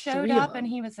 he like showed 3 of up and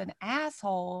them? he was an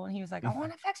asshole and he was like, I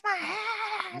want to fix my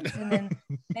hands. And then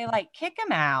they like kick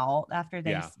him out after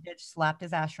they Yeah. slapped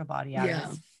his astral body out Yeah.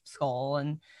 of his skull.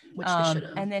 And Which they should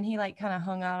have. and then he like kind of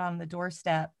hung out on the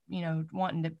doorstep, you know,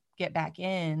 wanting to get back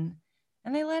in,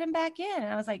 and they let him back in.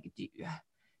 And I was like,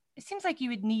 it seems like you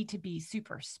would need to be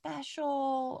super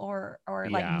special or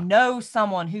like Yeah. know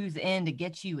someone who's in to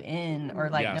get you in, or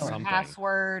like Yeah, know something. a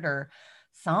password or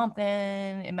something.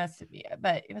 It must be,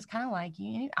 but it was kind of like,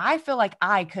 I feel like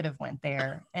I could have went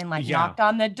there and like Yeah. knocked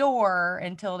on the door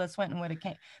and Tilda Swinton would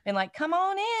have been like, come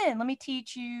on in, let me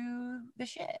teach you the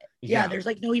shit. Yeah, there's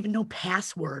like no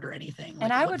password or anything. And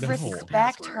Like, I what's would the respect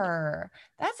password? her.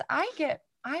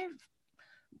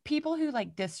 People who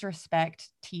like disrespect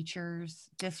teachers,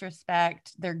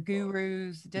 disrespect their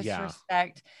gurus,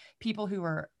 disrespect people who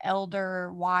are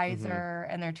elder, wiser,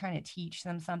 and they're trying to teach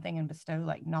them something and bestow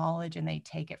like knowledge, and they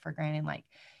take it for granted, like,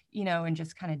 you know, and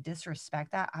just kind of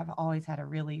disrespect that. I've always had a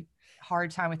really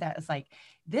hard time with that. It's like,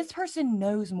 this person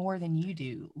knows more than you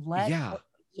do.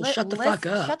 So shut the fuck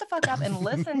up. Shut the fuck up and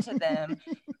listen to them.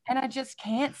 And I just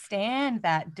can't stand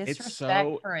that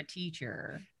disrespect for a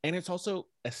teacher. And it's also,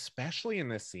 especially in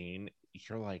this scene,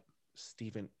 you're like,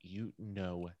 Stephen, you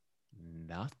know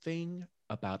nothing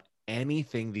about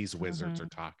anything these wizards are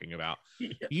talking about.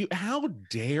 How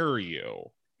dare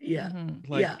you? Yeah.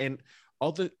 Like, and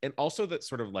also that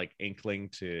sort of like inkling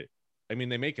to, I mean,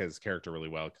 they make his character really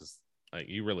well because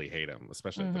you really hate him,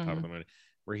 especially at the top of the movie,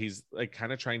 where he's like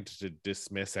kind of trying to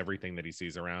dismiss everything that he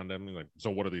sees around him. He's like,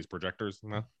 so what are these projectors?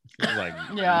 Huh? Like,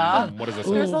 what is this?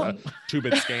 A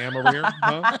 2-bit scam over here?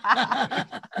 Huh?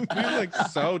 He's like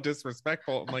so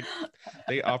disrespectful. I'm like,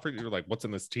 they offered you like, what's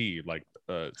in this tea? Like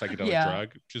psychedelic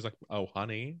drug. She's like, oh,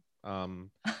 honey.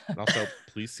 And also,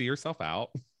 please see yourself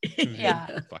out.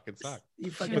 Fucking suck.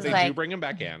 But they do bring him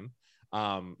back in.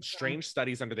 Strange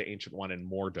studies under the Ancient One in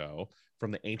Mordo from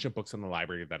the ancient books in the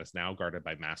library that is now guarded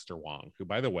by Master Wong, who,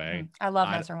 by the way, I love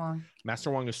Master Wong.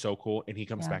 Master Wong is so cool, and he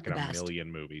comes back in a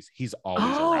million movies. He's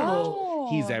always Oh.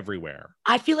 around. He's everywhere.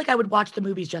 I feel like I would watch the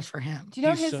movies just for him. Do you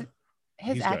know He's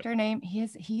his actor name?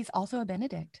 He's also a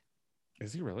Benedict.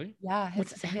 Is he really? Yeah.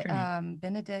 What's his actor name?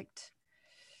 Benedict.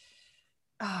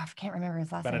 Oh, I can't remember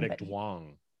his last Benedict name.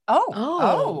 Wong.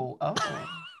 Oh.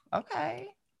 Okay.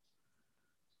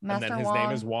 Master and then his Wong.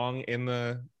 name is Wong in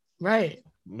the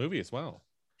movie as well.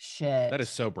 Shit. That is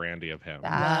so Brandy of him.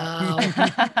 Wow.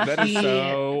 That is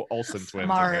so Olsen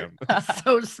twins of him.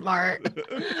 So smart.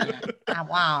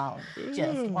 Wow.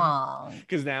 Just Wong.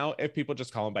 Because now if people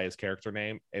just call him by his character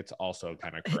name, it's also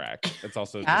kind of correct. It's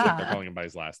also just like they're calling him by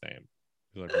his last name.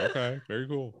 He's like, okay, very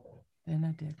cool.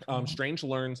 Benedict. Strange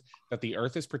learns that the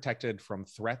Earth is protected from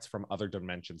threats from other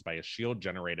dimensions by a shield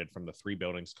generated from the 3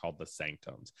 buildings called the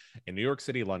Sanctums in New York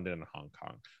City, London, and Hong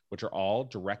Kong, which are all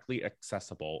directly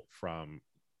accessible from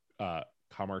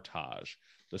Kamar-Taj.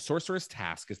 The sorcerer's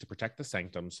task is to protect the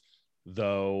Sanctums,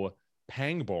 though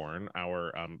Pangborn,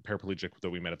 our paraplegic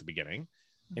that we met at the beginning,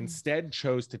 instead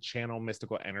chose to channel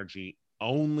mystical energy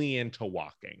only into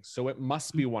walking. So it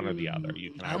must be one or the other.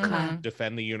 You can either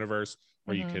defend the universe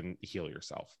or you can heal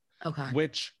yourself. Okay.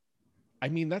 Which, I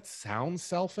mean, that sounds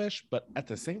selfish, but at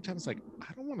the same time, it's like,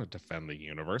 I don't want to defend the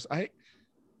universe.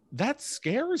 That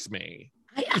scares me.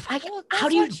 How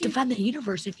do you defend the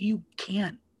universe if you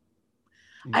can't?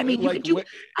 I mean, like, you could do.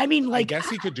 I mean, like, I guess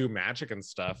he could do magic and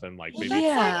stuff, and like, maybe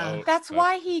that's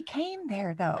why he came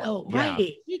there, though. Oh,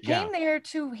 right. He came there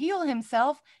to heal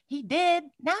himself. He did.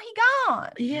 Now he gone.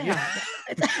 Yeah.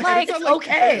 Like,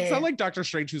 okay. It's not like Doctor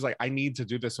Strange, who's like, I need to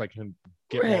do this so I can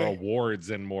get more awards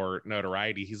and more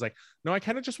notoriety. He's like, no, I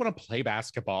kind of just want to play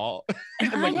basketball.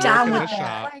 And I'm like, down with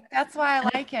like, that's why I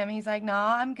like him. He's like, no,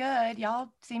 I'm good. Y'all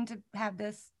seem to have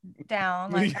this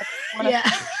down. Like,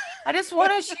 I just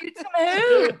want to shoot some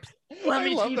hoops. I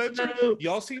love that.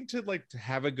 Y'all seem to like to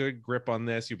have a good grip on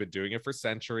this. You've been doing it for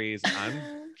centuries. I'm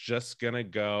just gonna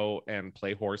go and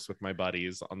play horse with my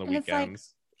buddies on the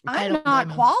weekends. Like, I'm not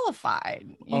qualified.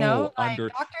 You know, like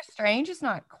Doctor Strange is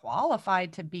not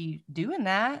qualified to be doing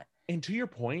that. And to your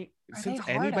point, since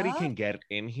anybody can get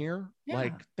in here,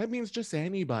 like that means just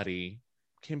anybody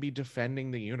can be defending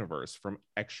the universe from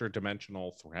extra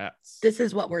dimensional threats. This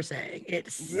is what we're saying.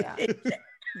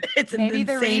 It's an Maybe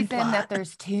the insane reason plot. that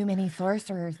there's too many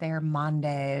sorcerers there,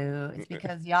 Mondo, is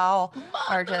because y'all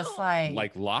are just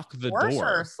Like lock the sorcerer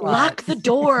door. sluts. Lock the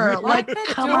door. Lock Like, the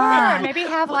come door. on. Maybe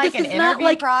have Well, like this an is not interview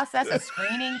like- process, a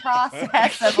screening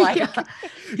process of like Yeah.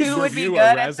 who would be Review good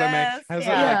a at resume. this. Has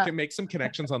Yeah. like to make some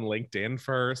connections on LinkedIn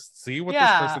first. See what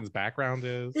Yeah. this person's background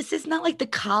is. This is not like the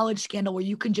college scandal where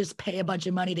you can just pay a bunch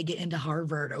of money to get into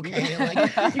Harvard, okay?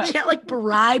 Like you can't like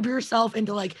bribe yourself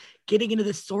into like getting into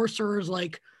the sorcerer's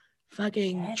like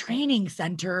fucking Yes. training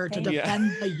center to They- Yeah.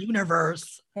 defend the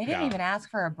universe. They didn't Yeah. even ask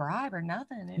for a bribe or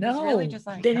nothing. It was really No, just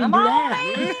like, they didn't come do on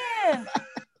that." in.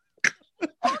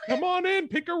 Come on in,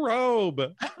 pick a robe.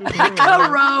 Pick a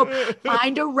robe.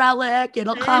 Find a relic.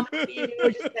 It'll come to you.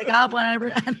 Just pick up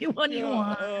whenever anyone you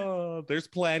want. Oh, there's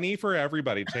plenty for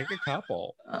everybody. Take a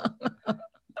couple.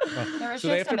 There was So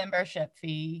they just have a membership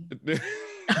fee. A And then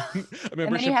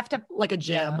membership, you have to Like a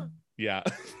gym. yeah.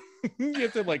 You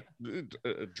have to like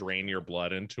drain your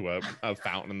blood into a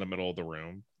fountain in the middle of the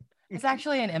room. It's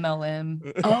actually an MLM.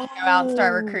 Oh. Go out and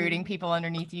start recruiting people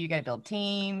underneath you. You got to build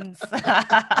teams.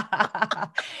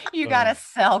 You got to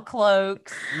sell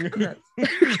cloaks.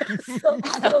 So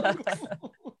close.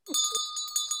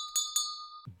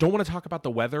 Don't want to talk about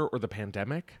the weather or the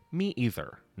pandemic? Me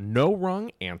either. No Wrong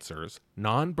Answers,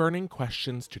 Non-Burning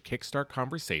Questions to Kickstart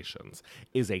Conversations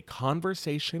is a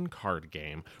conversation card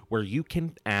game where you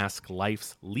can ask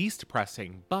life's least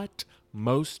pressing but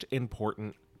most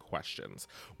important questions.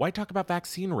 Why talk about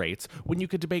vaccine rates when you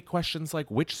could debate questions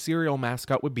like which cereal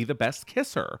mascot would be the best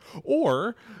kisser?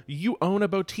 Or you own a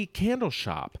boutique candle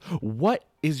shop. What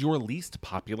is your least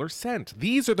popular scent?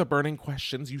 These are the burning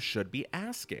questions you should be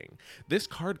asking. This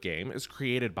card game is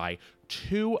created by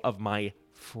two of my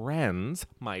friends,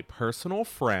 my personal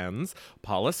friends,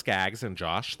 Paula Skaggs and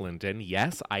Josh Linden.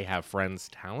 Yes, I have friends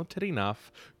talented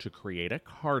enough to create a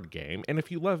card game. And if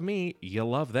you love me, you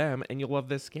love them and you love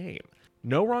this game.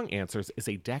 No Wrong Answers is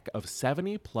a deck of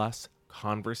 70 plus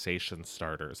conversation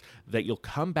starters that you'll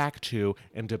come back to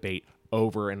and debate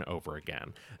over and over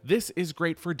again. This is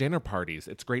great for dinner parties.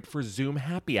 It's great for Zoom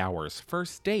happy hours,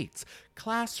 first dates,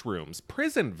 classrooms,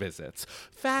 prison visits,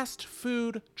 fast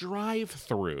food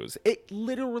drive-thrus. It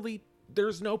literally,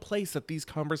 there's no place that these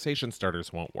conversation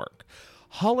starters won't work.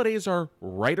 Holidays are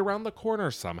right around the corner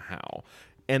somehow.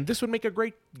 And this would make a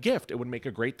great gift. It would make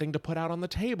a great thing to put out on the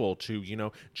table to,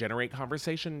 generate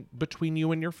conversation between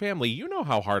you and your family. You know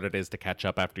how hard it is to catch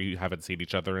up after you haven't seen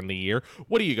each other in the year.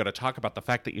 What are you going to talk about, the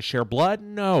fact that you share blood?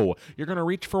 No. You're going to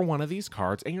reach for one of these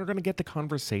cards and you're going to get the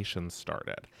conversation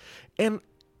started. And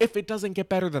if it doesn't get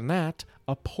better than that,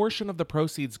 a portion of the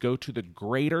proceeds go to the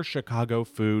Greater Chicago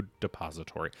Food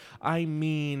Depository. I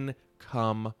mean,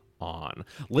 come on.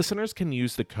 Listeners can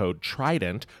use the code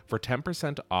TRIDENT for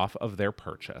 10% off of their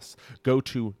purchase. Go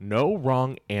to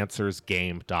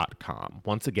NoWrongAnswersGame.com.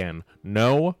 Once again,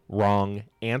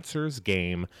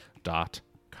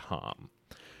 NoWrongAnswersGame.com.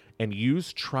 And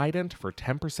use Trident for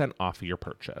 10% off of your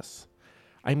purchase.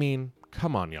 I mean,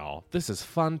 come on, y'all. This is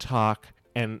fun talk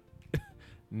and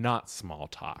not small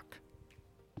talk.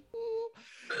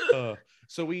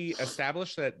 So we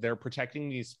established that they're protecting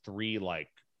these three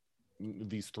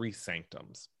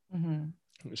sanctums. Mm-hmm.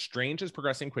 Strange is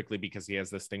progressing quickly because he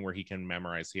has this thing where he can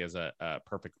memorize. He has a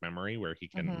perfect memory where he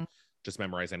can just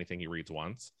memorize anything he reads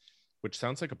once, which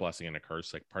sounds like a blessing and a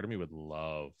curse. Like, part of me would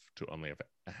love to only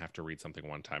have to read something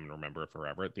one time and remember it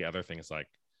forever. The other thing is, like,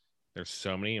 there's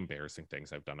so many embarrassing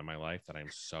things I've done in my life that I'm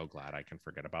so glad I can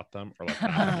forget about them or like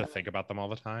not have to think about them all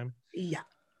the time. Yeah.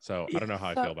 So I don't know how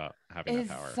I feel about having that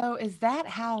power. So is that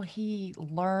how he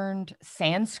learned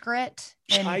Sanskrit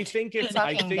in I think it's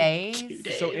fucking days? 2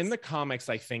 days. So in the comics,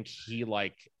 I think he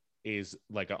is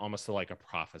almost like a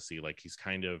prophecy. Like, he's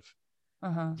kind of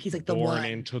He's like the born one.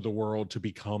 into the world to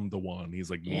become the one. He's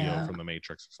like Neo Yeah. from the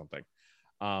Matrix or something.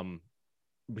 But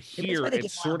Maybe that's here why they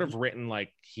it's get sort of Bobby. written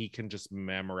like he can just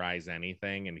memorize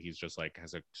anything, and he's just like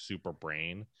has a super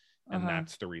brain. And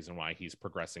that's the reason why he's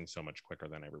progressing so much quicker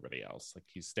than everybody else. Like,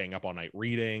 he's staying up all night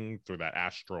reading through that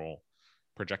astral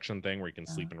projection thing where you can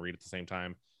sleep and read at the same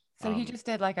time. So he just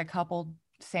did like a couple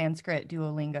Sanskrit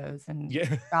Duolingos and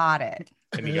Yeah. got it.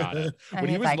 And he got it. And When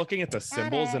he he's was like, looking at the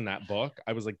symbols it. in that book,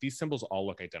 I was like, these symbols all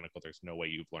look identical. There's no way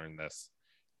you've learned this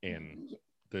in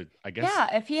the, I guess.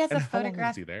 Yeah, if he has And a how long was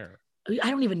photograph, he there? I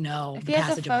don't even know. if the he has a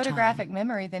passage of time. photographic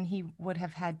memory, then he would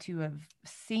have had to have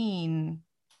seen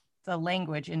the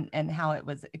language and how it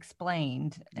was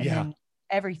explained, and Yeah. then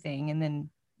everything, and then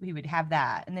we would have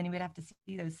that, and then he would have to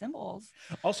see those symbols.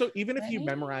 Also, even if you Right.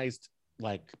 memorized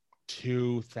like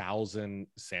 2,000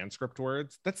 Sanskrit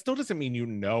words, that still doesn't mean you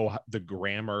know the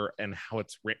grammar and how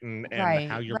it's written and Right,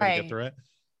 how you're going to right. get through it.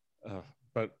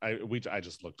 But I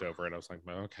just looked over and I was like,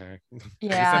 well, okay.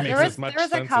 Yeah, there was a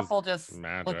sense couple as just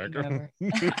magic. looking over.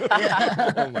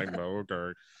 I'm like, no,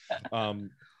 okay.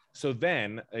 So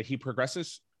then he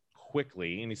progresses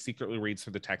quickly and he secretly reads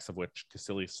through the text of which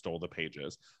Caecilius stole the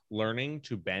pages, learning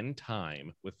to bend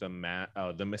time with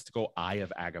the mystical Eye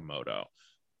of Agamotto.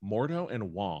 Mordo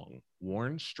and Wong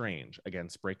warn Strange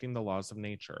against breaking the laws of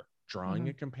nature, drawing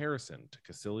a comparison to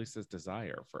Caecilius'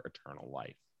 desire for eternal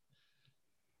life.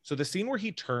 So the scene where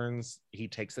he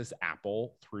takes this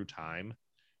apple through time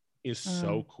is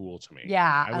so cool to me.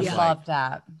 Yeah, I love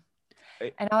that.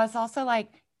 It- And I was also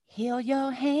like, heal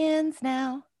your hands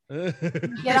now.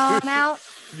 Get on out.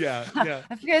 Yeah.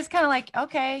 It's kind of like,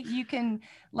 okay, you can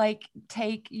like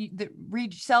take the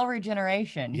cell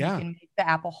regeneration. Yeah. He can make the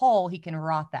apple whole. He can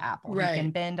rot the apple. Right. He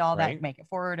can bend all Right. that, make it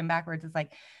forward and backwards. It's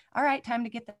like, all right, time to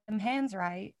get them hands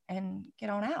right and get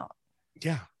on out.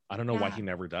 Yeah. I don't know why Yeah. he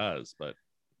never does, but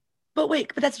But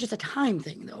that's just a time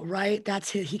thing, though, right?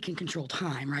 He can control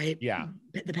time, right? Yeah.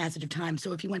 The passage of time.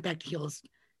 So if he went back to heal his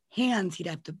hands, he'd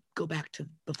have to go back to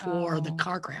before the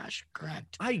car crash,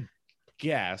 correct? I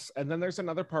guess. And then there's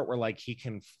another part where like he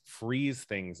can freeze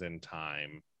things in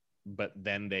time, but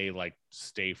then they like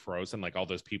stay frozen. Like all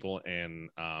those people in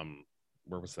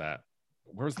where was that?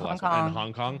 Where was the last one? In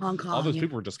Hong Kong? Hong Kong. All those yeah.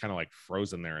 people were just kind of like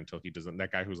frozen there until he doesn't.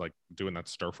 That guy who's like doing that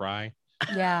stir fry.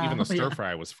 Yeah. Even the stir Yeah.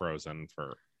 fry was frozen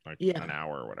for like Yeah. an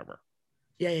hour or whatever.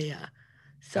 Yeah. I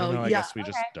So know, I yeah, guess we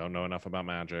just don't know enough about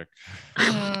magic.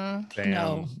 Mm, Damn.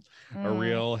 No. A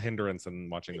real hindrance in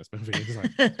watching this movie. Is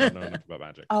like, don't know enough about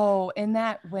magic. Oh, and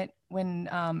that when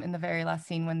in the very last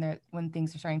scene when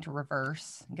things are starting to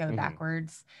reverse, go Mhm.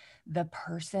 backwards, the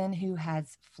person who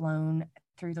has flown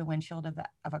through the windshield of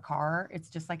a car, it's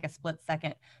just like a split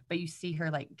second, but you see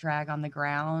her like drag on the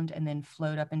ground and then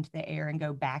float up into the air and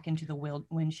go back into the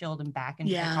windshield and back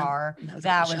into the car. that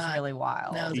That was a was cool shot. really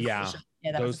wild. That was a cool Yeah. shot.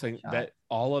 Yeah, that Those was a cool things shot. that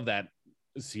all of that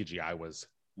CGI was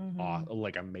Mhm.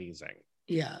 like amazing.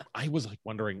 Yeah. I was like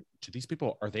wondering, do these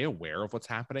people, are they aware of what's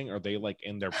happening? Are they like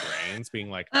in their brains being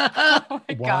like, Oh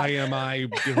my why God. am I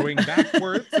going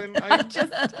backwards? And I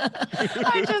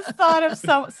I just thought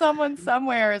of someone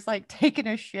somewhere is like taking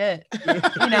a shit, and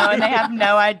they have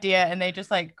no idea, and they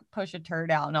just like push a turd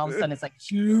out, and all of a sudden it's like,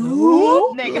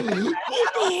 and they go,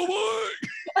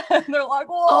 and they're like,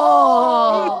 whoa.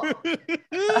 Oh,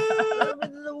 that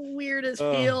was the weirdest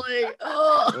Oh. feeling.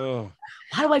 Oh, Oh.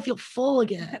 why do I feel full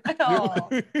again? Oh.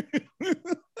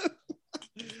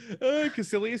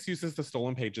 Caecilius uses the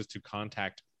stolen pages to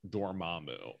contact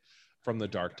Dormammu from the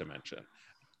dark dimension,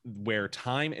 where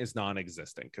time is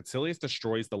non-existent. Caecilius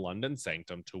destroys the London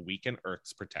Sanctum to weaken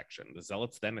Earth's protection. The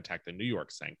Zealots then attack the New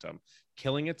York Sanctum,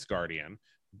 killing its guardian,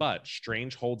 but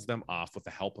Strange holds them off with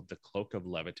the help of the Cloak of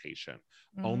Levitation,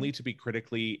 only to be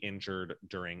critically injured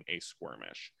during a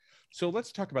skirmish. So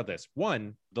let's talk about this.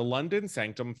 One, the London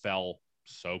Sanctum fell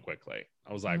so quickly.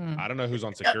 I was like, I don't know who's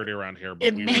on security around here, but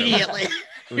Immediately.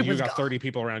 you was got gone. 30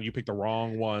 people around. You picked the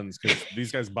wrong ones because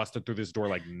these guys busted through this door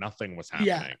like nothing was happening.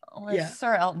 Yeah. Oh, it's Yeah.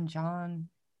 Sir Elton John.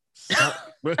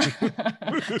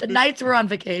 The Knights were on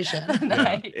vacation.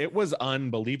 Yeah, it was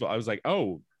unbelievable. I was like,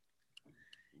 oh,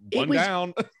 It one was-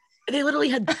 down. They literally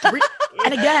had three.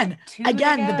 And again, Two to the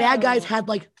bad guys go. had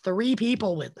like 3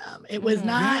 people with them. It was Mhm.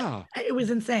 not, Yeah. it was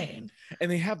insane. And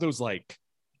they have those like,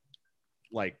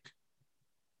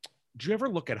 do you ever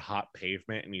look at hot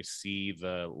pavement and you see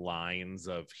the lines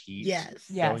of heat Yes.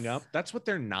 going Yes. up? That's what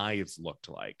their knives looked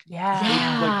like. Yeah.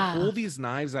 Yeah. Like pull these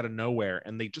knives out of nowhere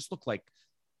and they just look like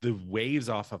the waves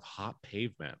off of hot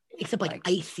pavement. Except like Like-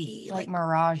 icy. Like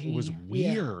Mirage. It was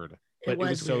weird, but it was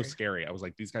was so weird. scary. I was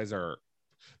like, these guys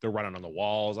they're running on the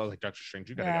walls. I was like, Doctor Strange,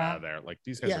 you gotta get Yeah. out of there. Like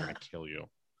these guys are Yeah. gonna kill you.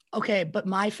 Okay, but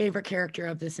my favorite character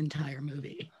of this entire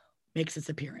movie makes its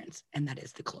appearance, and that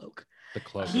is the Cloak. The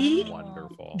cloak He- is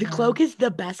wonderful. The Cloak is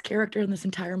the best character in this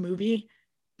entire movie.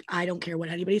 I don't care what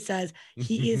anybody says.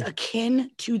 He is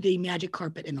akin to the magic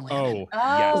carpet in Aladdin. Oh,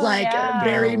 yes. Like, yeah.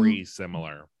 very-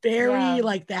 similar. Very Yeah.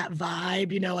 like that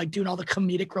vibe, like doing all the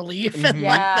comedic relief and Mhm.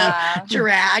 like Yeah. the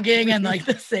dragging and like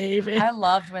the saving. I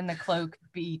loved when the Cloak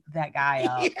beat that guy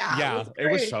up. Yeah,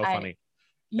 it was great. so funny.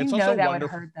 You It's know also that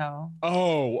wonderful- would hurt though.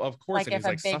 Oh, of course. Like And if he's a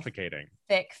like big- suffocating.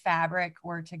 Thick fabric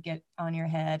were to get on your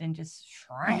head and just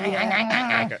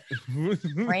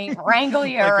Like wrangle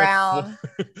you like a around.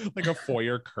 like a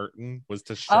foyer curtain was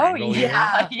to Oh strangle you.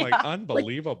 yeah, Like yeah.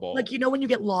 unbelievable. Like when you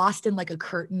get lost in like a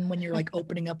curtain when you're like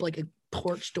opening up like a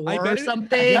porch door I or bet it-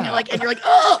 something, yeah. like and you're like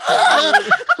oh,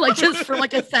 like just for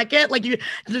like a second, like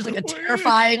there's like a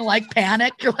terrifying like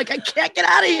panic. You're like I can't get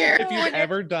out of here. if you've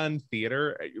ever done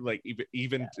theater, like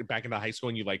even back into high school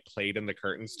and you like played in the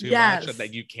curtains too Yes. much and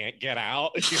then you can't get out.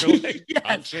 out. You're like Yes.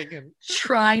 punching and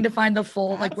Trying to find the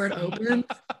fold, like where it That's- opens.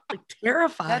 Like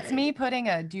terrified. That's me putting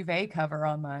a duvet cover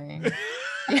on my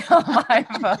my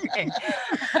fucking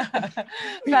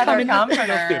feather in the-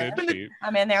 comforter. fitted sheet.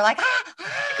 I'm in there like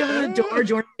Come to the door,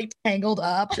 Jordan like, tangled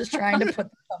up, just trying to put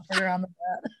the comforter on the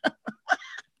bed.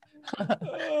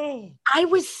 Oh. I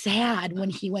was sad when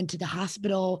he went to the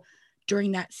hospital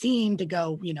during that scene to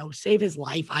go, save his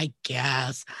life, I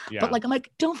guess. Yeah. But like, I'm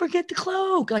like, don't forget the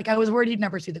cloak. Like, I was worried he'd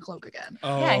never see the cloak again.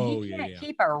 yeah, Oh, he yeah, can't yeah.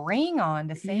 keep a ring on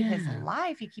to save his Yeah.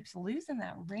 life. He keeps losing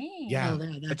that ring. Yeah. Oh,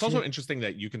 that's It's also it. interesting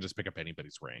that you can just pick up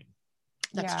anybody's ring.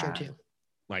 That's true Yeah. too.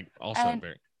 Like, also And-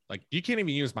 very, like, you can't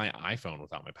even use my iPhone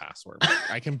without my password.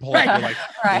 I can pull Right. up your, like,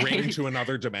 Right. ring to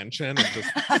another dimension and just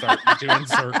start doing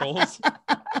circles.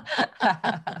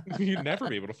 You'd never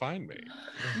be able to find me.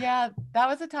 Yeah, that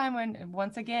was a time when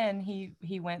once again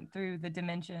he went through the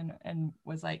dimension and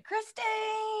was like,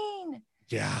 Christine,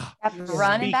 Yeah. kept Yeah.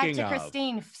 running back Speaking to of-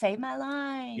 Christine, save my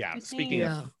life. Yeah. Christine. Speaking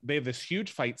Yeah. of, they have this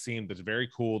huge fight scene that's very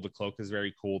cool. The cloak is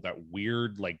very cool. That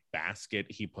weird, like, basket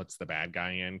he puts the bad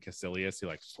guy in, Caecilius, he,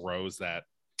 like, throws that.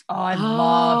 Oh, I Oh,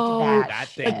 loved that. that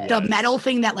shit. thing Like the was metal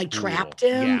thing that like cool. trapped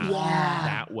him. Yeah. Yeah.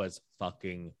 That was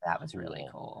fucking That was really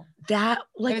cool. That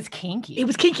like it was kinky. it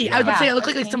was kinky. I was about to say Yeah, it looked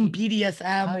it was like some kinky.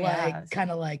 BDSM, Oh, yeah, it like was-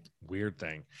 kind of like weird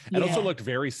thing. It also Yeah. looked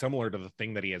very similar to the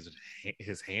thing that he has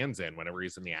his hands in whenever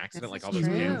he's in the accident, This like is all those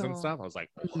pins and true. stuff. I was like,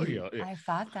 Mhm. oh, yeah, yeah. I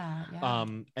thought that. Yeah.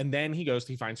 And then he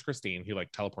finds Christine. He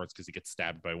like teleports because he gets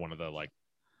stabbed by one of the like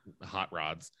hot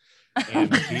rods.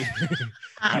 And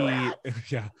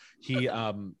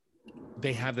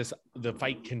they have the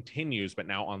fight continues, but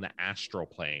now on the astral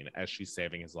plane as she's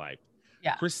saving his life.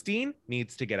 Yeah. Christine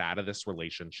needs to get out of this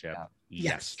relationship Yes.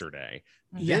 yesterday.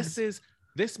 Yes.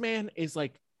 This man is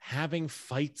like having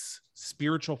fights,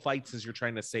 spiritual fights as you're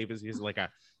trying to save he's like a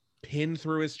pin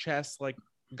through his chest. Like,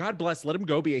 God bless, let him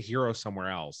go be a hero somewhere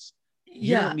else.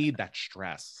 You yeah. don't need that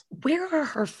stress. Where are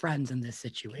her friends in this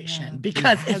situation? Yeah.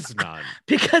 Because He has none.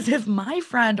 because if my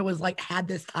friend was like had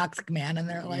this toxic man in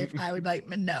their life, I would be like,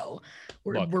 no,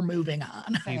 Look. we're moving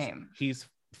on. Same. He's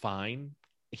fine.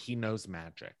 He knows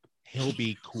magic. He'll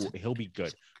be cool. He'll be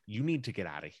good. You need to get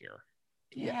out of here.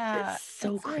 Yeah, It's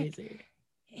so it's like- crazy.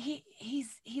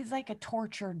 He's like a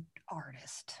tortured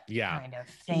artist Yeah. kind of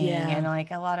thing. Yeah. And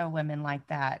like a lot of women like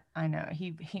that. I know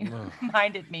he Ugh.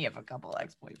 reminded me of a couple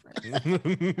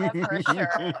ex-boyfriends. For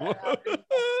sure.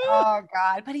 Oh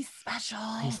God, but he's special.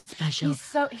 He's special.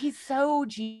 He's so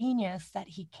genius that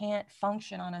he can't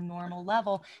function on a normal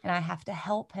level, and I have to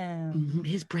help him. Mhm.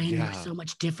 His brain works Yeah. so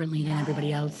much differently than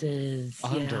everybody else's.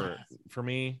 For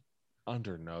me,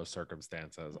 under no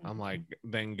circumstances. I'm Mhm. like,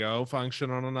 then go function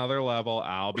on another level.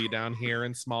 I'll be down here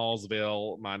in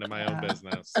Smallsville, minding my own Yeah.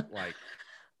 business. Like,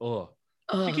 ugh.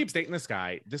 She Ugh. keeps dating this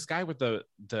guy. This guy with the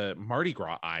Mardi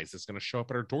Gras eyes is going to show up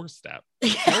at her doorstep.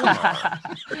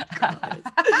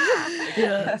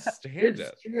 Yes. Stand It's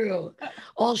it. true.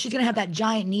 Well, she's gonna have that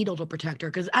giant needle to protect her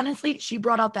because honestly, she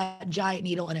brought out that giant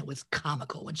needle and it was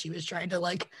comical when she was trying to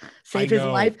like save his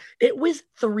know. life. It was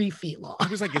 3 feet long. I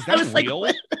was like, is I that was like, real?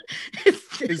 what?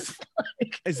 It's just Is-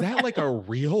 Is that like a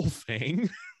real thing?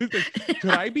 Like,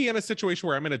 could I be in a situation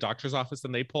where I'm in a doctor's office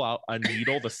and they pull out a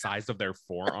needle the size of their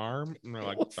forearm? And they're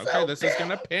like, So okay, this is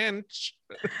going to bad. pinch.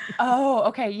 Oh,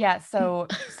 okay. Yeah. So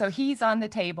he's on the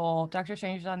table. Dr.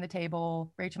 Strange is on the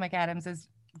table. Rachel McAdams is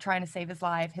trying to save his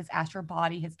life. His astral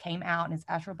body has came out, and his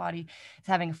astral body is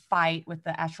having a fight with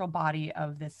the astral body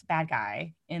of this bad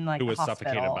guy in like Who the was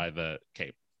suffocated hospital, by the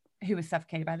cape. who was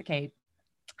suffocated by the cape.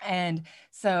 And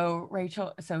so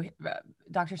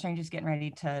Dr. Strange is getting ready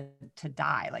to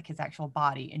die, like his actual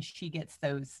body, and she gets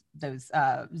those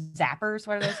zappers.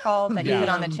 What are those called that you put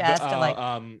on the The, chest to like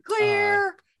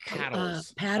clear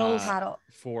paddles. paddles. paddle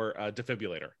For a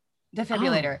defibrillator.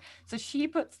 defibrillator. So she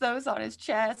puts those on his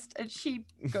chest, and she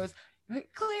goes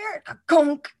clear,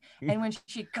 conk. And when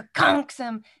she conks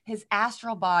him, his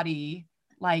astral body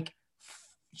like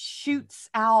shoots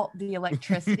out the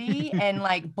electricity and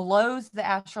like blows the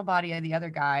astral body of the other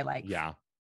guy like Yeah.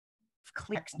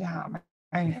 clicks down.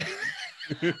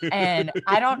 And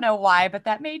I don't know why, but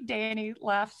that made Danny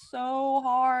laugh so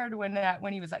hard when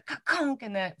he was like conk,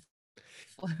 and then it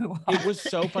flew off. It was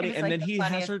so funny. It was, And like, then the he has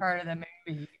funniest her part of the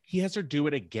movie. he has her do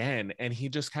it again, and he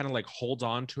just kind of like holds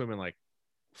on to him and like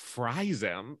fries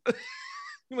him.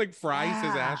 He like fries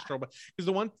his Yeah. astral,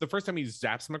 because the first time he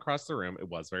zaps him across the room, it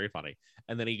was very funny.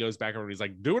 And then he goes back over and he's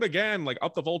like, do it again, like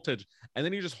up the voltage. And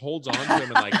then he just holds on to him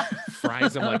and like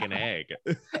fries him like an egg.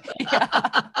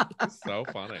 Yeah. It's so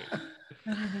funny.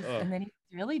 And then he's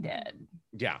really dead.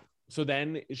 Yeah. So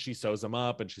then she sews him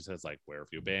up and she says, like, where have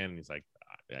you been? And he's like,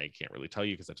 I can't really tell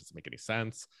you because that doesn't make any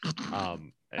sense.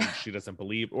 And she doesn't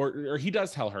believe, or he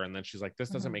does tell her, and then she's like, this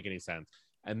doesn't make any sense.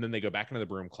 And then they go back into the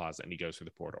broom closet and he goes through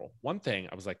the portal. One thing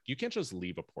I was like, you can't just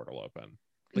leave a portal open.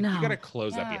 Like, you got to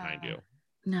close that behind you.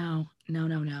 No.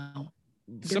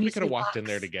 Somebody could have walked in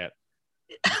there to get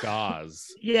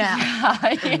gauze.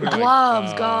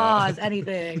 Gloves, gauze,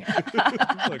 anything. Like,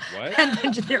 what? And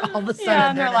then they're all of a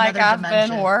sudden they're like, I've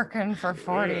been working for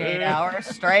 48 hours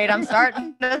straight. I'm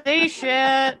starting to see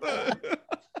shit.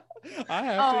 I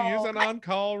have to use an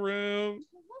on-call room.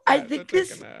 I think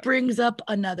this brings up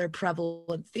another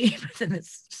prevalent theme in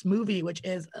this movie, which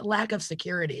is a lack of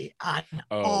security on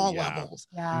all levels.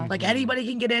 Yeah. Like anybody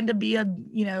can get in to be a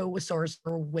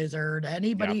sorcerer, wizard.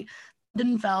 Anybody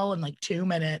London fell in like 2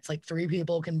 minutes. Like 3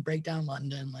 people can break down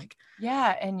London. Like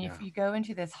if you go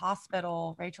into this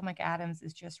hospital, Rachel McAdams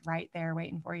is just right there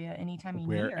waiting for you anytime you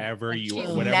need her. Wherever you She's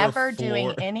are, never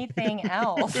doing anything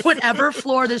else. Whatever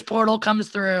floor this portal comes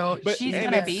through, she's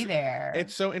gonna be there.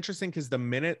 It's so interesting because the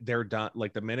minute they're done,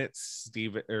 like the minute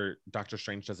Steve or Doctor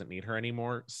Strange doesn't need her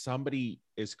anymore, somebody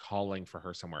is calling for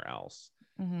her somewhere else.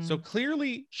 So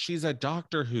clearly she's a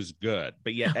doctor who's good,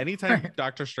 but yet anytime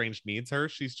Doctor Strange needs her,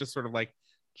 she's just sort of like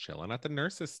chilling at the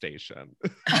nurse's station.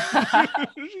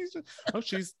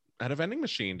 She's at a vending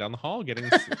machine down the hall getting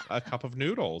a cup of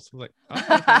noodles. I'm like,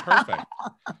 okay, perfect.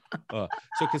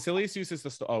 So Caecilius uses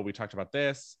the we talked about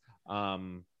this.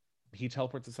 He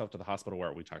teleports himself to the hospital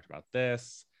where we talked about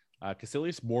this.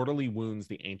 Caecilius mortally wounds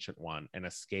the Ancient One and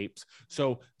escapes.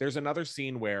 So there's another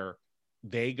scene where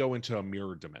they go into a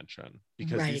mirror dimension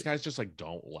because these guys just like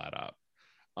don't let up.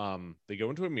 They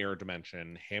go into a mirror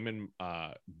dimension. Him and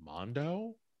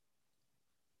Mordo.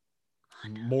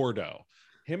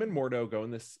 Him and Mordo go in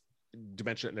this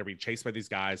dimension and they're being chased by these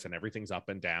guys and everything's up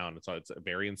and down. So it's a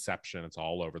very Inception. It's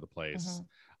all over the place.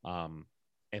 And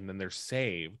then they're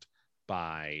saved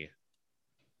by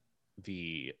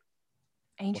the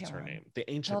Ancient what's her One. name? The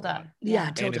Ancient Tilda. One.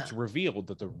 Yeah, Tilda. And it's revealed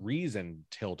that the reason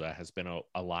Tilda has been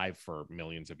alive for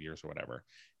millions of years or whatever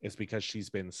is because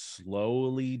she's been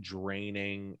slowly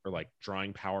draining or like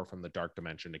drawing power from the dark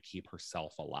dimension to keep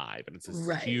herself alive. And it's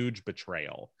this huge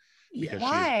betrayal.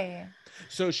 Yeah.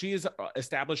 So she is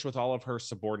established with all of her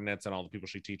subordinates and all the people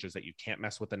she teaches that you can't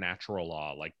mess with the natural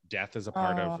law. Like death is a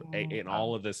part of in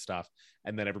all of this stuff.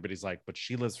 And then everybody's like, but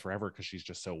she lives forever because she's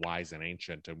just so wise and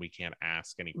ancient and we can't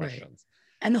ask any questions.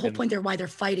 And the whole point there why they're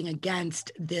fighting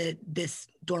against this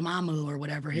Dormammu or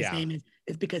whatever his name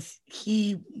is because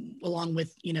he, along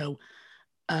with,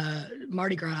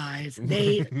 Mardi Gras eyes,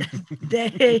 they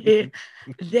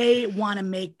want to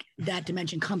make that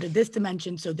dimension come to this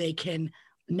dimension so they can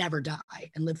never die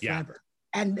and live forever.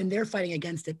 And they're fighting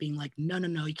against it, being like, no,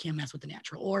 you can't mess with the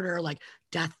natural order. Like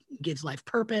death gives life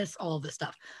purpose, all of this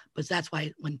stuff. But that's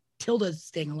why when Tilda's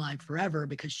staying alive forever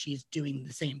because she's doing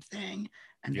the same thing,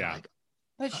 and they're like,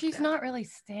 but she's not really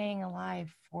staying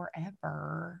alive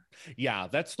forever. Yeah,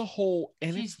 that's the whole.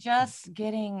 And she's just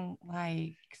getting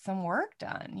like some work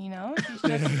done, She's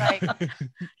just like,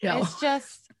 it's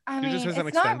just. I mean,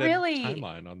 it's not really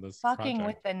timeline on this fucking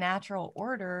project. with the natural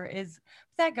order.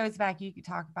 That goes back? You could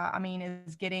talk about. I mean,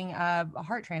 is getting a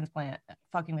heart transplant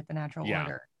fucking with the natural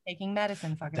order? Taking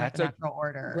medicine fucking with the natural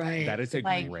order. Right. That is a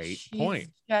great point.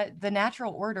 The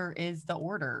natural order is the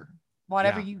order.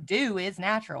 Whatever you do is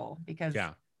natural because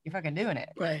you're fucking doing it.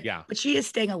 Right. Yeah. But she is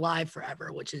staying alive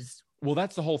forever, which is. Well,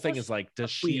 that's the whole thing is like,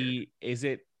 does she, is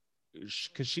it,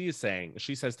 because she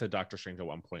says to Doctor Strange at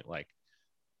one point, like,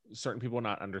 certain people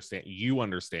not understand, you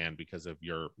understand because of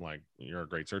you're a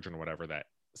great surgeon or whatever, that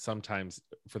sometimes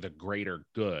for the greater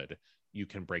good, you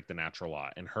can break the natural law.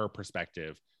 In her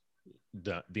perspective,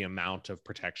 the amount of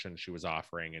protection she was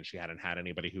offering, and she hadn't had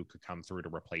anybody who could come through to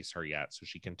replace her yet, so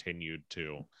she continued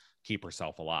to keep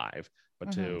herself alive.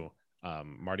 But to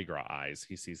Mardi Gras eyes,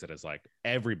 he sees it as like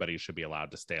everybody should be allowed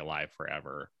to stay alive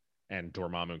forever, and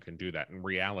Dormammu can do that. In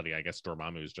reality, I guess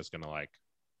Dormammu is just gonna like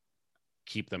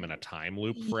keep them in a time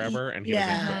loop forever, and he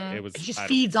just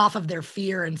feeds off of their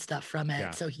fear and stuff from it.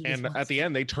 Yeah. So he at the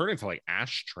end they turn into like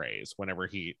ashtrays whenever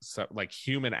like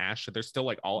human ash. They're still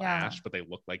like all ash, but they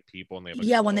look like people, and they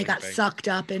have when they got sucked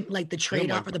up in like the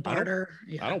trade-off or the barter.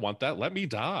 I don't want that. Let me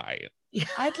die.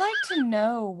 I'd like to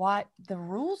know what the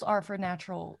rules are for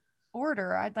natural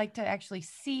order. I'd like to actually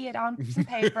see it on some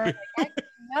paper.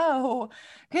 No,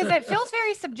 because it feels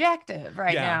very subjective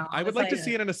now. I would like to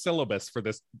see it in a syllabus for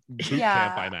this boot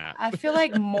camp I'm at. I feel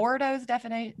like Mordo's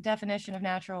definition of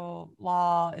natural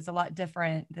law is a lot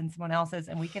different than someone else's,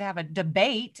 and we could have a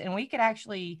debate, and we could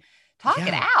actually Talk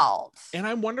it out. And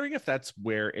I'm wondering if that's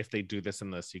where, if they do this in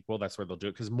the sequel, that's where they'll do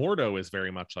it. Because Mordo is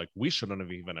very much like, we shouldn't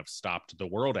have even have stopped the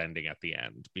world ending at the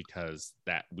end because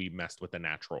that we messed with the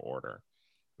natural order.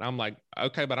 And I'm like,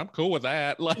 okay, but I'm cool with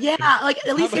that. Like, yeah, like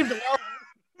at least save the world.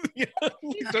 Yeah,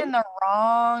 He's in the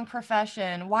wrong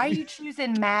profession. Why are you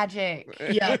choosing magic?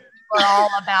 Yeah. We're all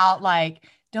about like,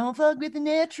 don't fuck with the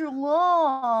natural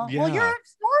law. Yeah. Well, you're a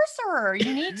sorcerer.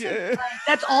 You need to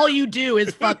That's all you do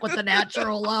is fuck with the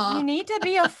natural law. you need to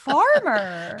be a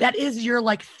farmer. That is your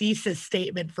like thesis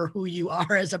statement for who you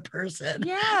are as a person.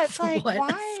 Yeah, it's like What a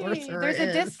why sorcerer there's a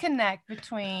is. disconnect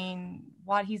between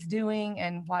what he's doing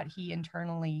and what he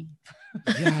internally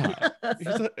yeah.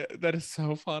 That is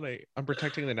so funny. I'm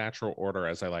protecting the natural order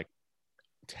as I like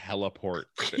teleport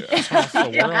across the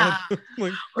world. Yeah.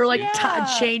 Like, Or like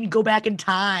Yeah. go back in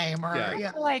time, or Yeah.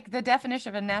 I feel like the definition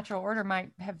of a natural order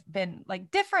might have been like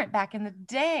different back in the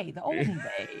day, the olden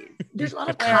days. there's a lot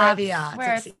of Where- caveats.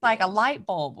 Where it it's like a seems. light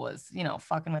bulb was,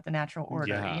 fucking with the natural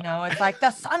order. Yeah. It's like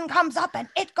the sun comes up and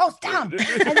it goes down, and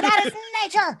that is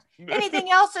nature. Anything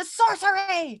else is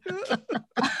sorcery.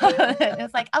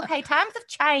 It's like, okay, times have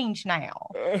changed now.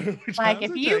 Like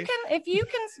if you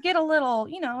can get a little,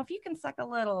 if you can suck a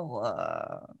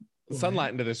little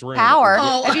sunlight into this room. power,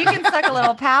 Oh. if you can suck a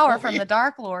little power from the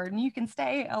Dark Lord and you can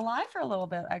stay alive for a little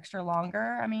bit extra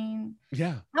longer, I mean,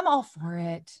 Yeah. I'm all for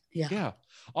it. Yeah.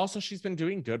 Also, she's been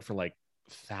doing good for like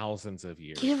thousands of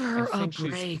years. Give her I a think she's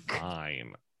break.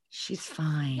 fine. She's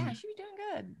fine. Yeah, she'd be doing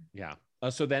good. Yeah.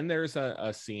 So then there's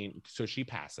a scene. So she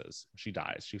passes. She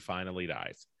dies. She finally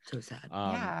dies. So sad.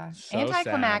 Yeah. So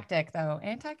Anticlimactic though.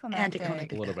 Anticlimactic. Anticlimactic.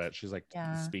 sad. A little bit. She's like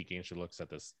Yeah. speaking. She looks at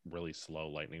this really slow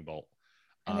lightning bolt.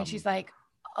 And then she's like,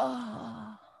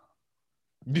 oh.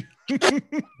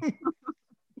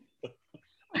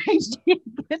 She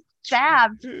gets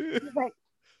stabbed. She's like,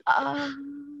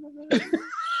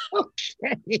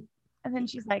 Okay. and then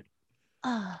she's like,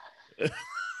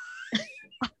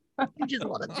 You just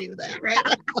want to do that,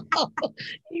 right?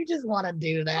 You just want to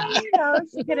do that.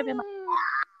 she could have been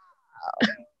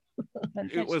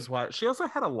like, It was what she also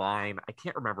had a line. I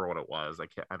can't remember what it was.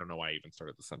 I don't know why I even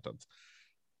started the sentence.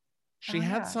 She Oh,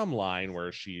 had yeah. some line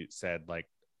where she said, like,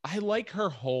 I like her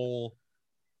whole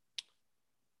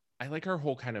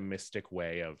kind of mystic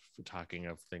way of talking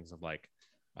of things of like,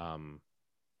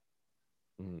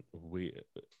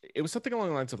 it was something along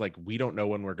the lines of like, we don't know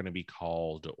when we're going to be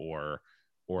called, or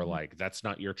like, that's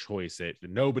not your choice.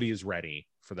 Nobody is ready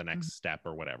for the next step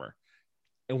or whatever.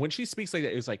 And when she speaks like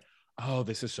that, it was like, oh,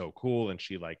 this is so cool. And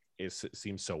she like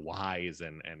seems so wise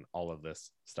and all of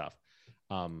this stuff.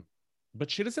 But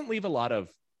she doesn't leave a lot of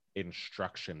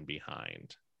instruction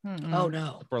behind Oh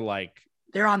no, for like,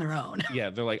 they're on their own. yeah,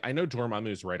 they're like, I know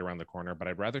Dormammu's right around the corner, but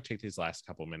I'd rather take these last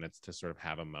couple minutes to sort of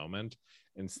have a moment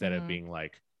instead of being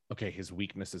like, okay, his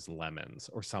weakness is lemons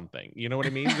or something. You know what I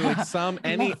mean? Like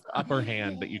any upper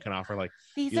hand that you can offer, like,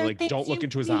 These you are like things don't look you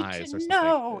into his need eyes to or something.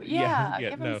 know. Yeah,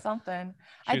 Give no. him something.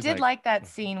 She I was did like that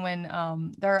scene when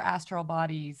their astral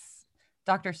bodies,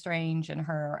 Doctor Strange and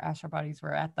her astral bodies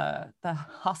were at the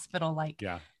hospital, like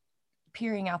Yeah.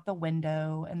 peering out the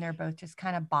window, and they're both just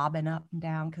kind of bobbing up and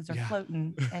down because they're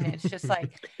floating, and it's just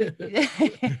like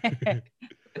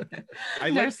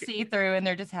I they're like see-through, and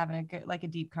they're just having a good, like a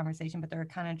deep conversation, but they're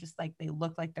kind of just like, they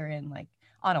look like they're in like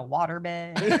on a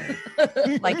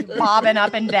waterbed, like bobbing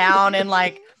up and down in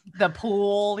like the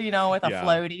pool, with a Yeah.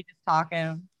 floaty, just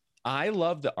talking. I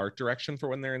love the art direction for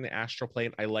when they're in the astral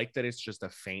plane. I like that it's just a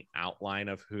faint outline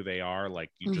of who they are.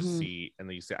 Like you just see, and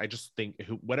then you say, I just think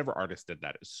whatever artist did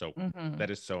that is so Mhm.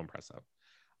 that is so impressive.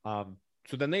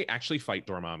 So then they actually fight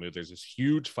Dormammu. There's this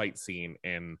huge fight scene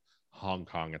in Hong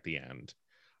Kong at the end,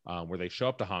 where they show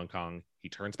up to Hong Kong. He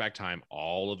turns back time.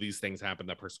 All of these things happen.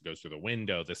 That person goes through the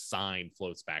window. The sign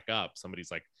floats back up.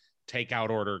 Somebody's like, takeout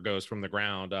order goes from the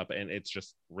ground up, and it's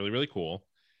just really, really cool.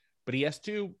 But he has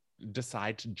to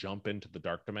decide to jump into the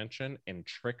dark dimension and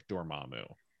trick Dormammu.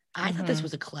 I thought this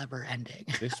was a clever ending.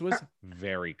 This was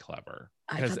very clever.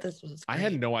 I Because thought this was. I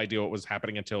had great. no idea what was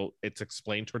happening until it's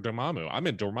explained to Dormammu. I'm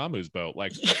in Dormammu's boat.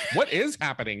 Like, what is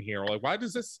happening here? Like, why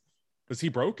does this? Is he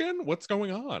broken? What's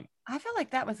going on? I feel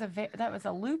like that was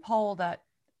a loophole that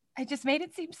it just made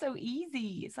it seem so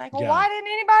easy. It's like, well, Yeah. why didn't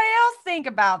anybody else think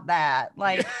about that?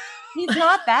 Like, he's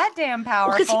not that damn Well,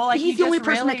 'cause powerful. Like, he's the only just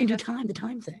person that really can just- do the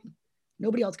time thing.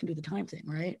 Nobody else can do the time thing,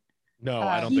 right? No,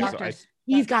 I don't he- think so. Dr.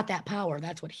 He's got that power.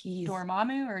 That's what he's.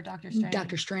 Dormammu or Doctor Strange?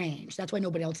 Doctor Strange. That's why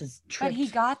nobody else is But tricked. he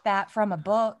got that from a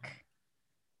book.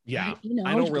 Yeah, You know,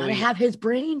 I don't you really. gotta have his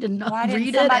brain to Why didn't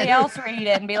read somebody it. else read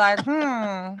it and be like,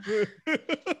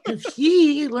 Because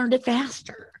he learned it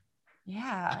faster.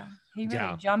 yeah. He really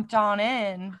Yeah. jumped on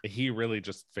in. He really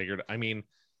just figured. I mean,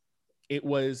 it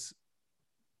was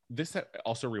this.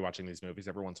 Also, rewatching these movies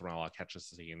every once in a while, I'll catch a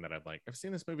scene that I've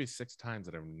seen this movie 6 times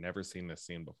and I've never seen this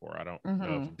scene before. I don't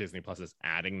know if Disney Plus is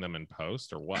adding them in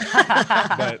post or what.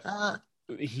 But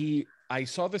I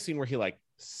saw the scene where he like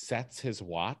sets his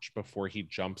watch before he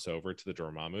jumps over to the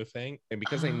Dormammu thing, and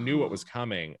because I knew what was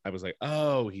coming, I was like,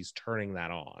 oh, he's turning that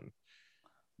on.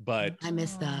 But I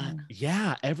missed that.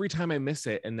 yeah, every time I miss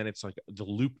it, and then it's like the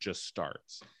loop just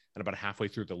starts, and about halfway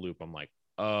through the loop, I'm like,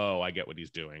 oh, I get what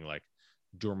he's doing. Like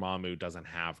Dormammu doesn't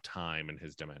have time in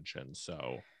his dimension,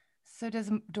 so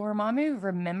does Dormammu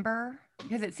remember?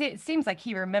 Because it seems like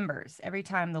he remembers every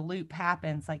time the loop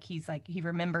happens. Like he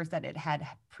remembers that it had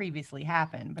previously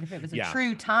happened. But if it was a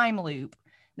true time loop,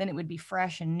 then it would be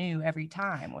fresh and new every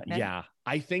time, wouldn't it? Yeah,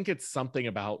 I think it's something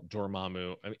about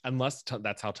Dormammu. I mean, unless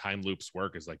that's how time loops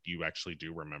work, is like you actually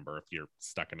do remember. If you're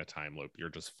stuck in a time loop, you're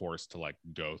just forced to like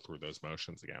go through those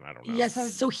motions again. I don't know.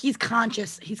 Yes, so he's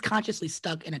consciously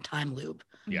stuck in a time loop.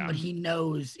 Yeah, but he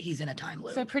knows he's in a time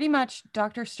loop. So pretty much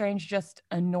Doctor Strange just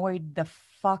annoyed the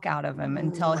fuck out of him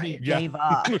until he gave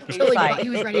up. He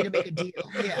was ready to make a deal.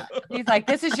 Yeah. He's like,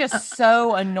 this is just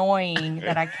so annoying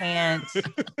that I can't.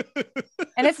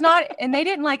 And it's not, and they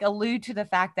didn't like allude to the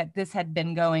fact that this had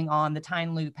been going on, the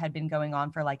time loop had been going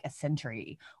on for like a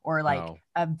century or like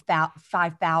about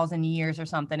 5,000 years or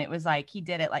something. It was like he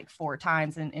did it like 4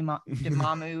 times, and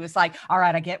Dormammu was like, all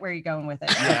right, I get where you're going with it.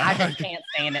 I just can't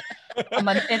stand it.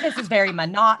 This is very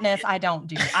monotonous. I don't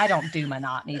do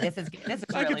monotony. This is I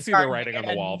really can see the writing on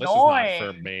the wall. This is not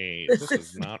for me. This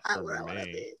is not for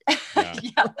me.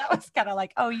 Yeah, that was kind of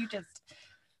like, oh, you just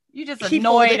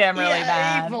annoyed him really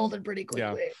bad. He folded pretty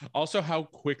quickly. Yeah. Also, how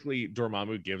quickly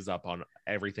Dormammu gives up on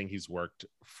everything he's worked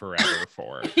forever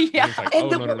for. Yeah. He's like, oh,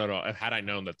 no. Had I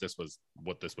known that this was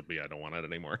what this would be, I don't want it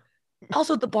anymore.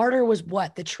 Also, the barter was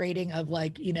what? The trading of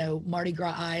like, Mardi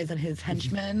Gras eyes and his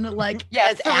henchmen, like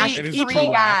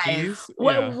three guys.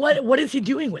 What is he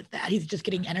doing with that? He's just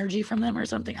getting energy from them or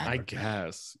something? I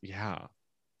guess. Yeah.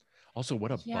 Also,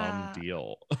 what a bum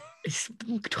deal. It's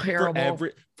terrible.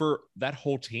 For that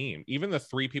whole team. Even the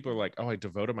 3 people are like, oh, I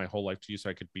devoted my whole life to you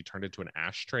so I could be turned into an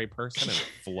ashtray person and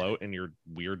float in your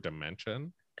weird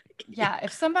dimension. Yeah,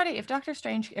 if Doctor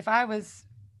Strange, if I was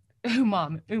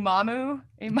Dormammu,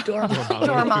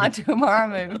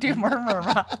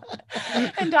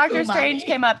 and Doctor Strange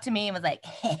came up to me and was like,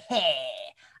 hey,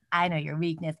 I know your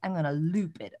weakness. I'm going to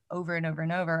loop it over and over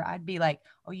and over. I'd be like,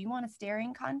 oh, you want a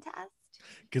staring contest?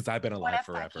 Because I've been alive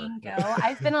forever.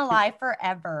 I've been alive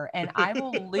forever, and I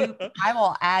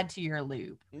will add to your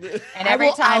loop. And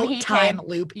every time he came,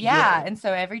 loop. Yeah. And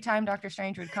so every time Doctor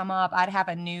Strange would come up, I'd have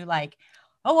a new like,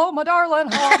 hello, my darling,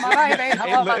 hello, my baby,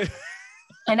 hello, my...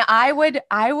 And I would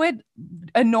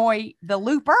annoy the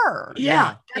looper.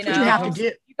 Yeah, that's what you have to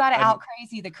do. You got to out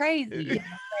crazy the crazy.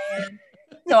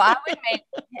 So I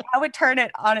would turn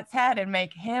it on its head and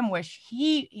make him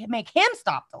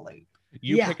stop the loop.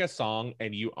 You pick a song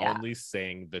and you only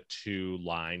sing the 2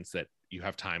 lines that you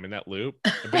have time in that loop,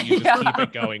 but you just keep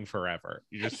it going forever.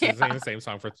 You just sing the same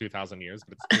song for 2,000 years,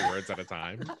 but it's 2 words at a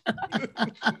time.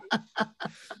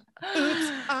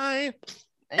 Oops,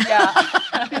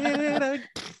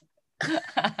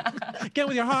 get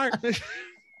with your heart.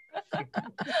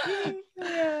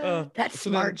 That's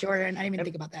smart, Jordan. I didn't even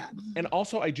think about that. And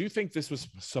also, I do think this was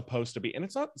supposed to be, and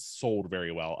it's not sold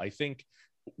very well. I think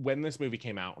when this movie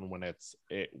came out and when it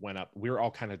went up, we were all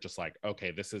kind of just like,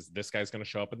 okay, this guy's going to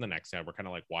show up in the next time. We're kind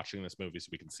of like watching this movie so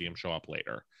we can see him show up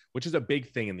later, which is a big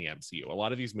thing in the MCU. A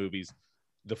lot of these movies,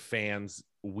 the fans,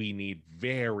 we need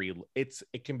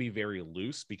it can be very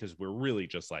loose because we're really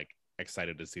just like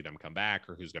excited to see them come back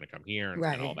or who's going to come here and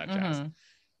all that jazz.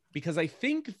 Because I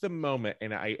think the moment,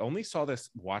 and I only saw this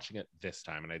watching it this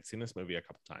time, and I'd seen this movie a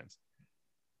couple times.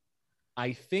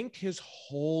 I think his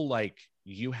whole like,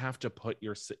 you have to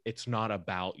it's not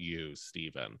about you,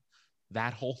 Steven.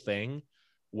 That whole thing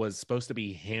was supposed to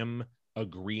be him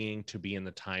agreeing to be in the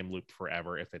time loop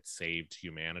forever if it saved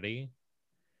humanity.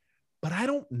 But I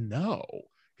don't know,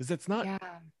 because it's not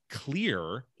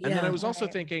clear. And then I was also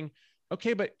thinking,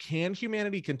 okay, but can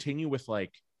humanity continue with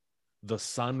like the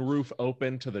sunroof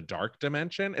open to the dark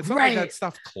dimension? It's not like that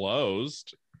stuff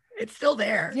closed. It's still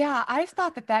there. Yeah, I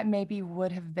thought that maybe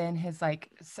would have been his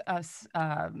like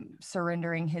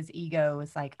surrendering his ego.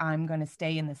 Is like, I'm going to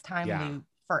stay in this time loop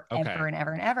forever and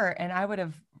ever and ever. And I would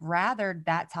have rathered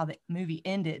that's how the movie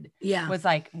ended. Yeah, was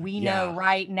like, we know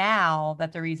right now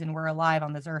that the reason we're alive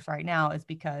on this earth right now is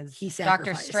because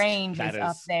Doctor Strange is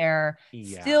up there,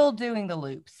 still doing the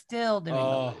loop, the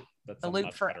loop. That's the a loop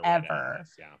much better way to end forever.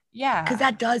 this, yeah. Yeah. Because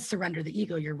that does surrender the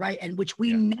ego. You're right. And which we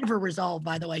Yeah. never resolve,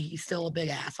 by the way. He's still a big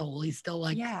asshole. He's still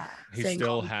like, yeah. He saying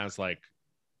still all- has like,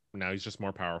 now he's just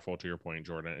more powerful, to your point,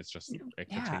 Jordan. It's just, it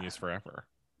Yeah. continues forever.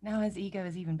 Now his ego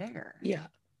is even bigger. yeah.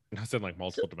 It's in like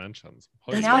multiple dimensions.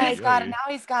 That's Now why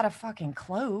he's got a fucking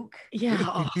cloak Yeah.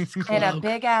 Oh, his and a cloak.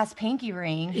 big ass pinky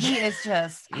ring. He is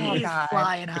just oh He's god.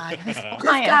 flying high. He's This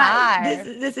flying guy, high.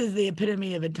 this is the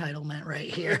epitome of entitlement right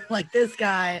here. Like this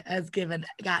guy has gotten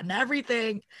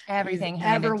everything Everything he's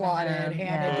handed ever to wanted. him.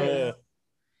 Handed to Yeah. him.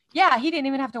 Yeah, he didn't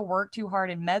even have to work too hard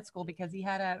in med school because he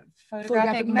had a photographic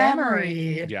Photographic memory.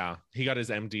 memory. Yeah, he got his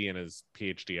MD and his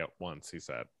PhD at once. He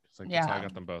said, "It's like that's how I Yeah.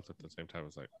 got them both at the same time." I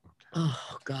was like, "Okay."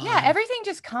 Oh God. Yeah, everything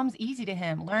just comes easy to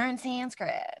him. Learn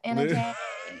Sanskrit in a day.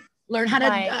 Learn how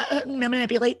Like- to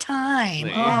manipulate time.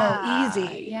 Yeah. Oh,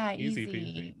 easy. Yeah, Easy easy.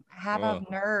 peasy. Have Ugh.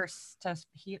 a nurse to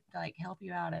help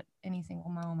you out at any single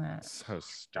moment. So They're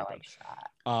stupid. like, shot.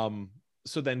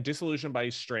 So then, disillusioned by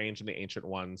Strange and the Ancient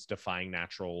Ones defying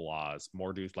natural laws,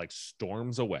 Mordo like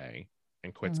storms away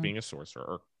and quits Mhm. being a sorcerer,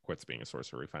 or quits being a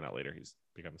sorcerer. We find out later he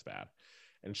becomes bad.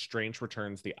 And Strange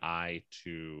returns the eye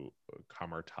to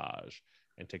Kamar-Taj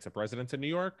and takes up residence in New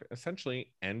York,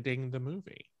 essentially ending the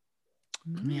movie.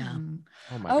 Yeah. Mm.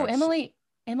 Oh my Oh, gosh.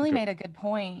 Emily Okay. made a good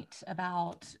point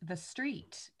about the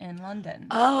street in London.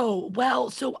 Oh, well,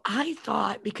 so I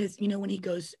thought because when he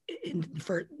goes in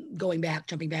for jumping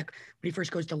back, when he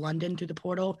first goes to London through the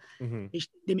portal, Mhm.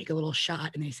 they make a little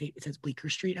shot and they say it says Bleecker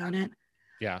Street on it.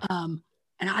 Yeah.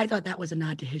 And I thought that was a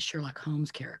nod to his Sherlock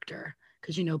Holmes character.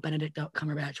 Because Benedict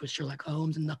Cumberbatch was Sherlock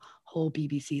Holmes and the whole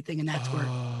BBC thing, and that's where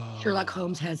Sherlock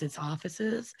Holmes has its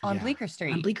offices on Yeah. Bleecker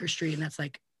Street. on Bleecker Street, and that's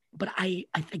like. But I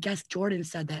guess Jordan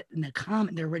said that in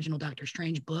the original Doctor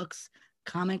Strange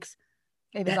comics,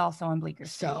 It was that- also on Bleecker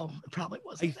Street. so it probably I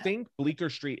wasn't. that. think Bleecker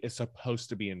Street is supposed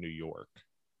to be in New York.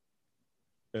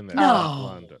 In the No.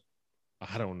 London.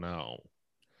 I don't know.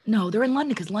 No, they're in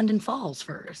London because London falls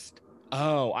first.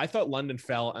 Oh, I thought London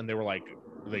fell and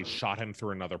they shot him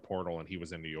through another portal and he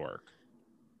was in New York.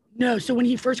 No, so when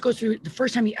he first goes through, the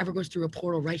first time he ever goes through a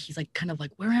portal, right? He's like kind of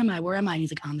like, where am I? Where am I? And he's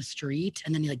like on the street,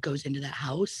 and then he like goes into that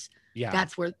house. Yeah.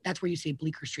 That's where you see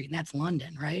Bleecker Street, and that's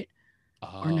London, right?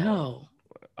 Oh, Or no?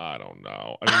 I don't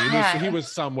know. I mean, Yeah. he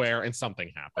was somewhere and something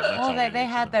happened. That's well, all we they need to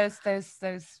had know.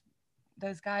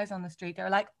 those guys on the street. They were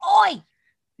like, "Oi!"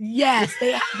 Yes,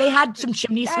 they had some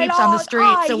chimney sweeps on the Lord,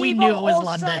 street, so we knew it was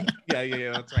also- London.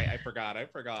 Yeah, that's right. I forgot. There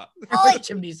were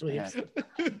chimney sweeps.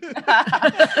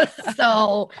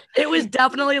 So it was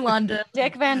definitely London.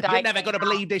 Dick Van Dyke. going to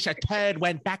believe this. A turd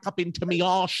went back up into me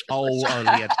arsehole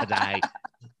earlier today.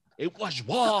 It was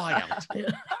wild.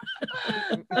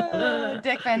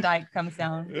 Dick Van Dyke comes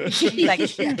down. He's like,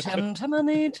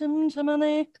 "Chimney,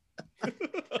 chimney."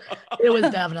 It was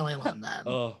definitely London.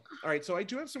 Oh, all right. So I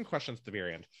do have some questions at the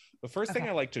very end. The first thing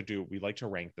Okay. I like to do, we like to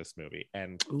rank this movie.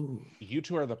 And Ooh. you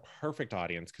two are the perfect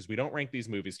audience because we don't rank these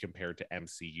movies compared to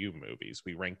MCU movies.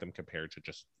 We rank them compared to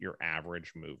just your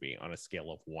average movie on a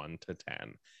scale of 1 to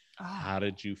 10. Oh. How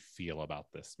did you feel about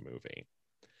this movie?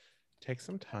 Take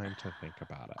some time to think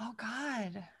about it. Oh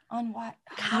God. On what?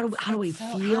 How do we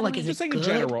So- feel? how Like, do is we- it Just like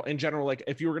good? in general, like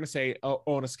if you were going to say, oh,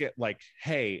 on a scale, like,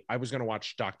 hey, I was going to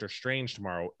watch Doctor Strange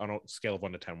tomorrow on a scale of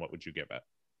 1 to 10, what would you give it?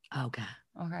 Okay.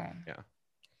 Okay.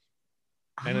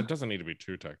 And it doesn't need to be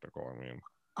too technical. I mean,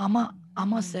 I'm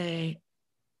gonna say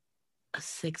a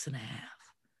 6.5.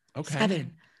 okay.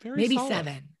 7. Very Maybe solid.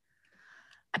 7.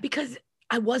 Because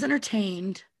I was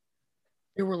entertained.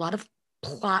 There were a lot of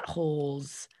plot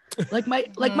holes. Like my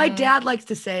Mhm. dad likes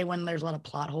to say when there's a lot of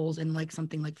plot holes in like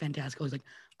something like Fantastical, he's like,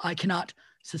 I cannot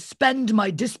suspend my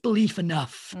disbelief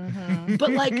enough. Mhm.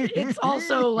 But like it's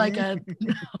also like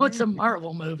it's a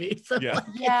Marvel movie. So Yeah. like,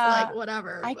 Yeah. it's like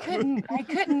whatever. I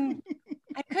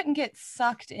couldn't get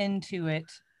sucked into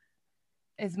it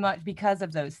as much because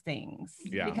of those things.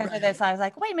 Yeah. Because Right. of this, I was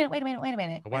like, wait a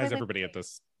minute. Why is everybody at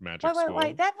this magic Wait, school?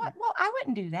 well, I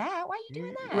wouldn't do that. Why are you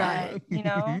doing that? Right. You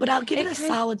know? But I'll give it a It kind-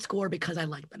 solid score because I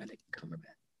like Benedict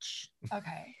Cumberbatch.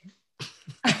 Okay.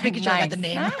 Making sure I got the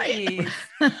name right.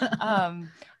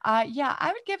 Yeah,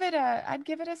 I'd give it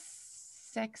a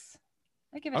 6.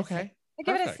 I'd give it a 6. Okay. I'd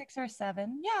give it a Perfect. 6 or a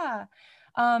 7. Yeah.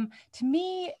 To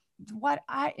me,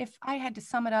 if I had to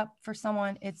sum it up for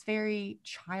someone, it's very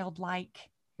childlike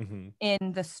Mhm. in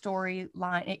the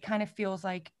storyline. It kind of feels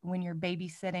like when you're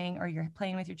babysitting or you're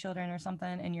playing with your children or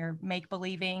something and you're make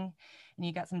believing and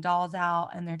you got some dolls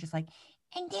out and they're just like,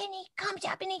 And then he comes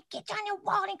up and he gets on the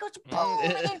wall and he goes boom,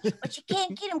 and then, but you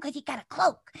can't get him because he got a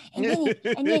cloak. And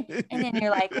then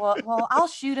you're like, well, I'll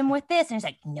shoot him with this. And he's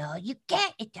like, no, you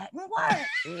can't. It doesn't work.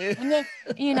 And then,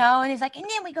 and he's like, and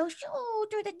then we go shoo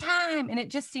through the time. And it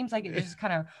just seems like it just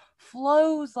kind of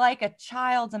flows like a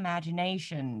child's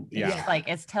imagination. It's like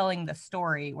it's telling the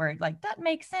story where like that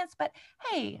makes sense, but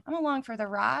hey, I'm along for the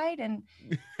ride, and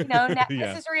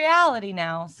this is reality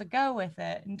now, so go with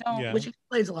it and don't. Which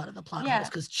explains a lot of the plot holes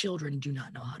because children do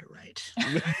not know how to write.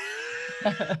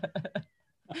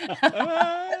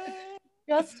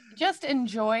 Just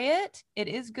enjoy it. It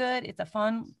is good. It's a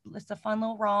fun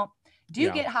little romp.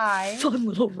 Get high. Fun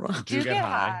little romp. Do get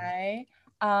high.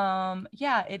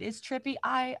 It is trippy.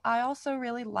 I also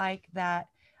really like that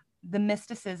the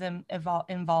mysticism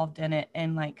involved in it,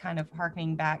 and like kind of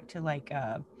harkening back to like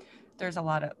there's a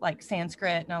lot of like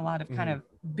Sanskrit and a lot of kind of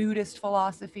Buddhist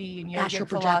philosophy and yogic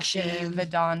philosophy,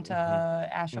 Vedanta,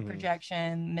 astral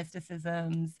projection,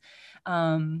 mysticisms,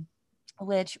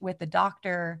 which with the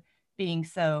doctor being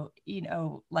so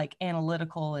like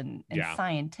analytical and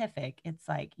scientific, it's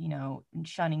like and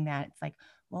shunning that, it's like,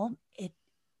 well,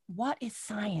 what is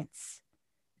science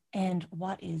and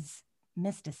what is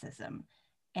mysticism?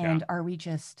 And are we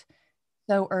just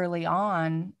so early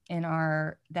on in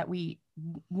that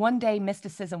one day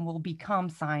mysticism will become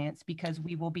science because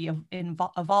we will be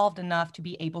evolved enough to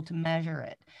be able to measure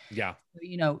it. Yeah.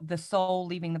 The soul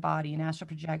leaving the body and astral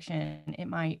projection,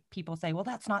 people say, well,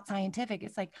 that's not scientific.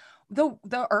 It's like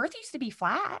the earth used to be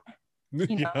flat.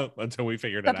 Until we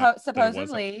figured it out.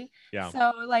 Supposedly.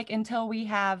 So like until we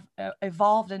have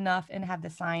evolved enough and have the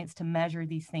science to measure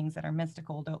these things that are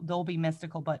mystical, they'll be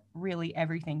mystical, but really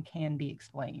everything can be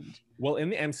explained. Well, in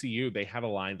the MCU, they have a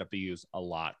line that they use a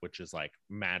lot, which is like,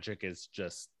 magic is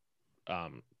just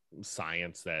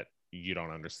science that you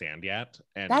don't understand yet.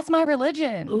 And that's my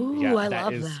religion. Ooh, I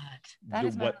love that. That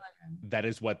is my religion. That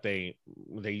is what they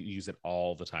use it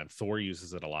all the time. Thor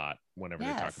uses it a lot whenever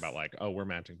they talk about like, oh, we're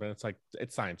magic, but it's like,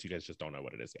 it's science. You guys just don't know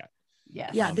what it is yet.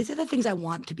 Yes. Yeah. These are the things I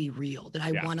want to be real, that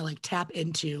I want to like tap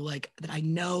into, like that I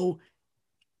know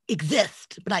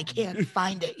exist, but I can't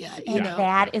find it yet. And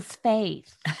that is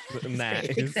faith.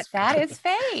 That is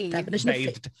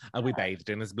faith. We bathed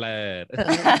in his blood.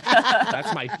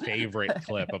 That's my favorite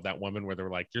clip of that woman where they're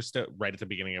like, you're still right at the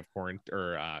beginning of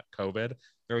COVID.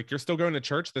 They're like, you're still going to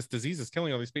church? This disease is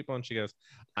killing all these people. And she goes,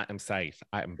 I am safe.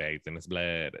 I am bathed in his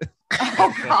blood.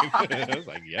 I was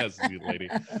like, yes, you lady.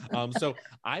 So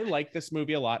I like this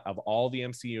movie a lot. Of all the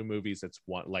MCU movies, it's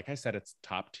one, like I said, it's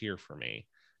top tier for me.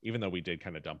 Even though we did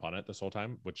kind of dump on it this whole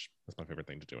time, which is my favorite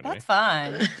thing to do anyway. That's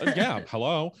fun.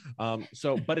 Hello.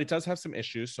 But it does have some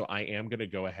issues. So I am going to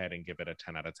go ahead and give it a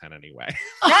 10 out of 10 anyway.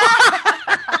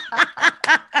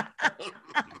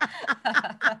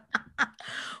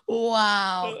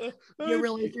 Wow. You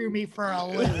really threw me for a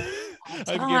loop. I've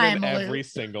given every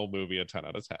single movie a 10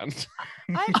 out of 10.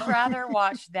 I'd rather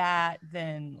watch that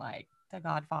than like The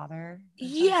Godfather.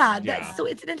 So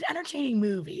it's an entertaining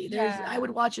movie. I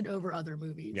would watch it over other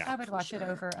movies. I would watch it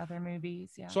over other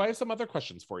movies. So I have some other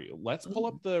questions for you. Let's pull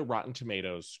up the Rotten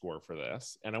Tomatoes score for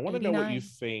this, and I want to know what you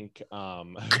think.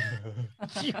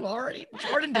 You already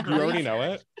know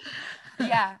it.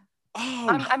 Yeah. Oh,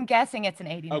 I'm guessing it's an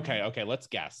 89. Okay. Let's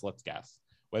guess.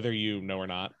 Whether you know or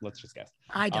not, let's just guess.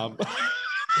 I don't.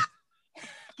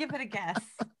 Give it a guess.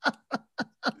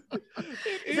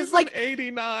 Is this like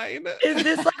 89? Is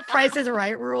this like Price is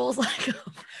Right rules? Like,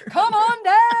 come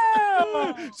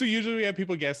on down. So usually we have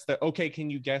people guess that. Okay, can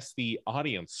you guess the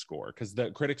audience score? Because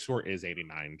the critic score is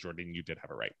 89. Jordan, you did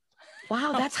have it right.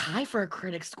 Wow, that's high for a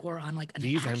critic score on like an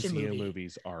These action MCU movie.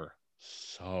 movies are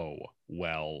so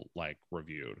well like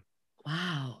reviewed.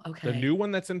 Wow. Okay. The new one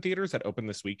that's in theaters that opened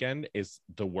this weekend is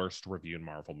the worst reviewed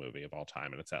Marvel movie of all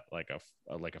time, and it's at like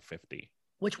a 50.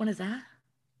 Which one is that?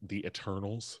 The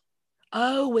Eternals.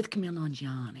 Oh, with Camille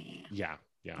Nanjiani. Yeah.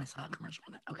 I saw a commercial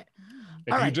on that. Okay.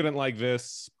 If you didn't like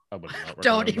this, I would not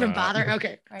don't even bother.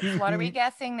 Okay. All right, so what are we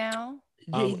guessing now?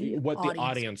 What the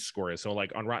audience score is. So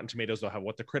like on Rotten Tomatoes, they'll have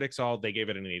what the critics all, they gave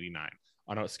it an 89.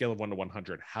 On a scale of 1 to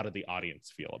 100, how did the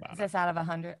audience feel about it? Is this out of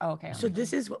 100? Oh, okay. So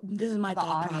this is my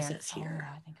thought process here.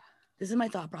 This is my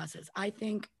thought process. I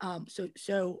think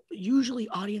so usually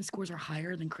audience scores are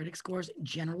higher than critic scores,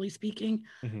 generally speaking.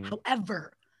 Mm-hmm.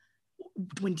 However,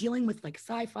 when dealing with like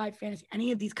sci-fi, fantasy,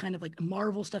 any of these kind of like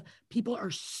Marvel stuff, people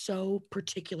are so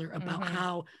particular about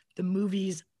how the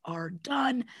movies are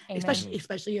done. Amen.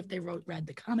 especially if they read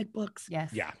the comic books.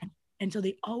 Yes. Yeah. And so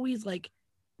they always like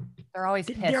they're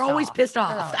always pissed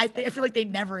off. I feel like they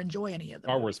never enjoy any of them.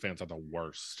 Star Wars fans are the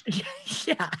worst.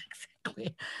 Yeah,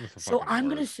 exactly. So I'm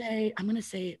gonna say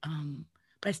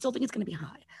but I still think it's going to be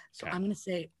high. So Okay. I'm going to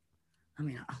say, I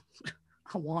mean,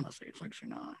 I want to say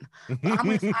 69, but I'm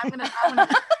gonna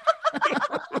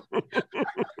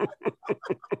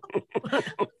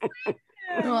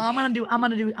no, I'm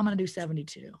gonna do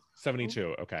 72.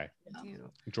 72. Okay.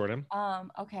 Jordan?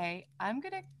 Okay. I'm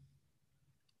gonna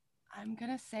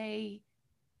say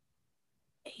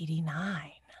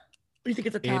 89. You think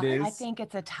it's a tie? It is. I think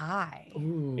it's a tie.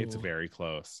 Ooh. It's very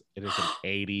close. It is an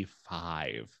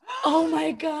 85. Oh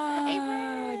my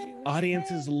god!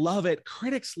 Audiences love it.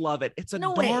 Critics love it. It's a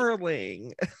No way.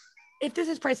 darling. If this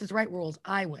is Price is Right rules,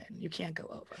 I win. You can't go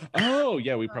over. Oh,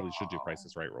 yeah, we probably should do Price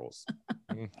is Right rules.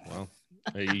 Well,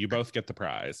 you both get the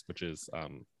prize, which is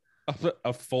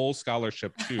a full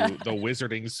scholarship to the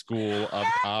Wizarding School of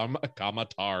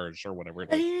Kamatage or whatever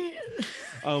it is.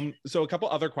 So a couple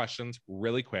other questions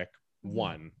really quick.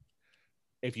 One,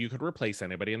 if you could replace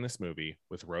anybody in this movie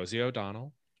with Rosie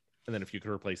O'Donnell, and then if you could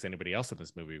replace anybody else in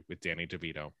this movie with Danny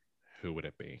DeVito, who would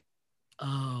it be?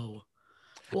 Oh.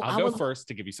 Well, I'll go first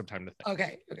to give you some time to think.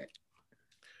 Okay.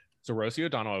 So Rosie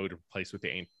O'Donnell I would replace with the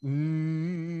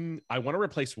ancient. I want to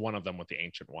replace one of them with the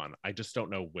ancient one. I just don't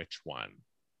know which one.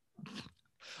 So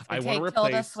I want to take replace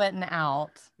Tilda Swinton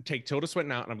out. Take Tilda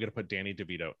Swinton out, and I'm going to put Danny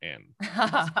DeVito in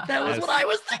That was what I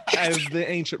was thinking. as the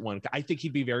ancient one. I think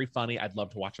he'd be very funny. I'd love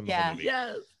to watch him the whole movie.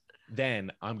 Yes.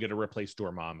 Then I'm going to replace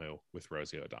Dormammu with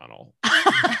Rosie O'Donnell.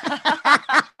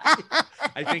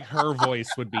 I think her voice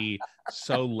would be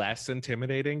so less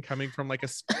intimidating coming from like a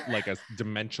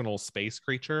dimensional space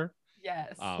creature.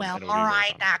 Yes. Well, all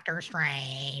right, Doctor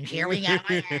Strange. Here we go.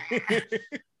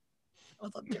 That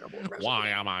was a terrible impression. Why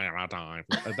am I on time?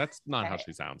 That's not how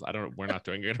she sounds. We're not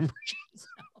doing good impressions.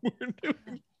 We're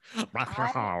doing sound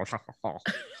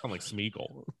like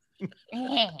Smeagol.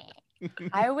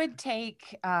 I would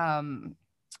take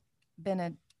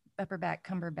Benedict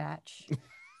Cumberbatch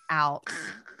out,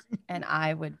 and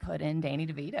I would put in Danny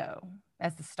DeVito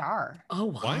as the star. Oh,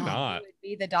 wow. Why not? He would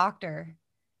be the Doctor.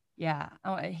 Yeah.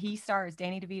 Oh,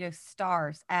 Danny DeVito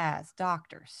stars as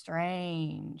Doctor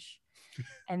Strange.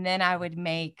 And then I would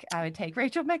take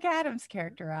Rachel McAdams'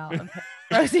 character out and put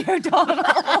Rosie O'Donnell.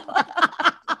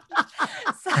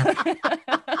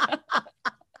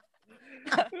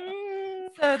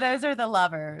 So those are the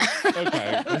lovers.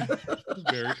 Okay.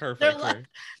 Very perfect.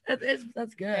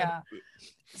 That's good. Yeah.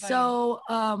 So,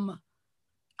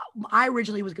 I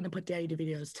originally was going to put Danny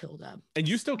DeVito as Tilda. And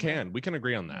you still can. We can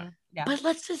agree on that. Yeah. But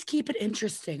let's just keep it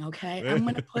interesting, okay? I'm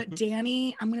going to put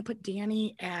Danny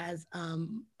as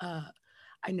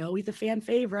I know he's a fan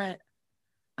favorite.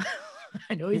 But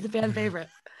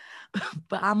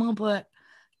I'm going to put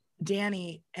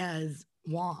Danny as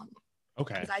Wong.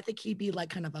 Okay. Because I think he'd be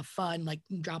like kind of a fun, like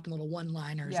dropping little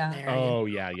one-liners Yeah. in there. Oh,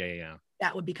 yeah.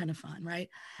 That would be kind of fun, right?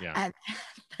 Yeah. And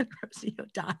then Rosie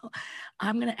O'Donnell,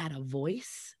 I'm gonna add a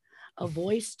voice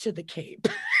to the cape.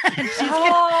 And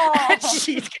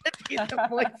she's gonna be the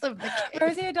voice of the cape.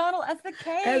 Rosie O'Donnell as the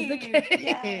cape.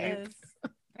 Yes.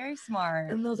 Very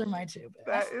smart. And those are my two.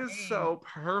 That is so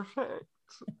perfect.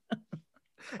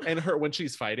 And her, when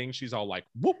she's fighting, she's all like,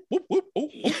 whoop, whoop, whoop, oh,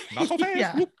 not so fast.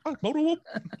 Yeah. Whoop, motor whoop.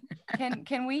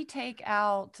 Can we take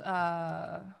out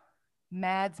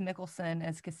Mads Mikkelsen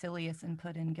as Caecilius and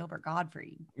put in Gilbert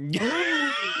Gottfried? Who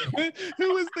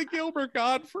is the Gilbert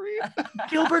Gottfried?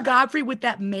 Gilbert Gottfried with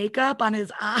that makeup on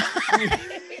his eyes.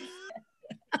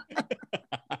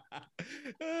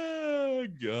 Oh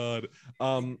God.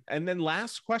 And then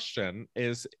last question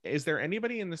is there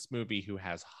anybody in this movie who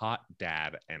has hot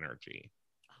dad energy?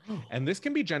 And this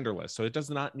can be genderless, so it does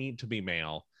not need to be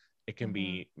male. It can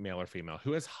be male or female.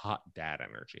 Who has hot dad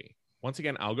energy? Once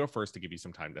again, I'll go first to give you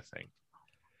some time to think.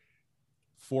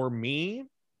 For me,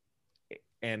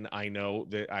 and I know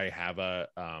that I have a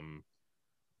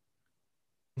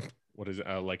what is it,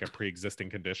 like a pre-existing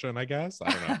condition, I guess.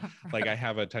 I don't know. Like I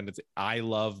have a tendency. I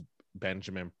love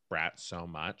Benjamin Bratt so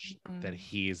much that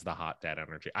he's the hot dad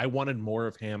energy. I wanted more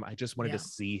of him. I just wanted to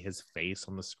see his face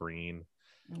on the screen.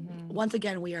 Once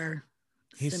again, we are.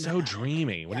 He's so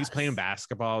dreamy. When he's playing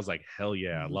basketball, I was like, hell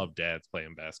yeah, I love dads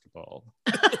playing basketball.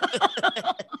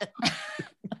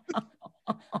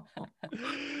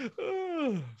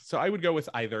 So I would go with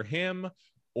either him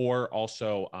or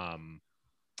also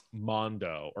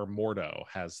Mondo or Mordo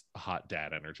has hot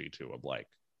dad energy too, of like,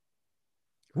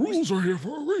 rules are here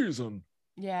for a reason.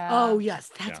 Yeah. Oh yes,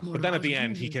 that's more. But then at the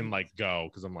end he can like go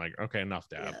because I'm like, okay, enough,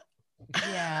 dad.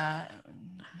 Yeah.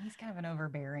 He's kind of an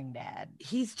overbearing dad.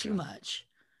 He's too much.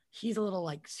 He's a little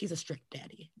like, he's a strict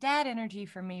daddy. Dad energy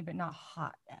for me, but not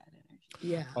hot dad energy.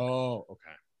 Yeah. Oh,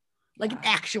 okay. like an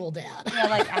actual dad. Yeah,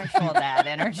 like actual dad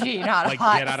energy, not Like,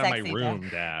 hot, get out of my sexy room,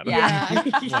 Dad. Yeah.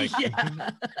 Like,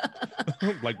 Yeah.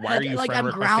 like, why are you Like friend I'm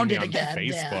requesting me grounded on again,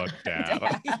 Facebook,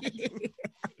 Dad? Dad.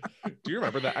 Do you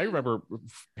remember that? I remember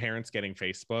parents getting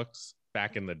Facebooks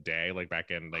back in the day, like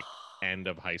back in like end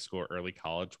of high school, early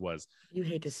college, was You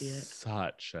hate to see it.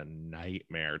 such a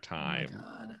nightmare time.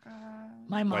 God. God.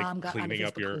 My Like, mom got on cleaning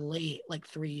up Facebook your- late, like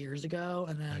 3 years ago,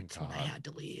 and that's when I God. had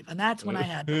to leave. And that's when I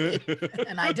had to leave,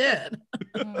 and I did.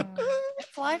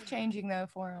 It's life changing though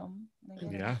for them.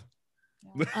 Yeah.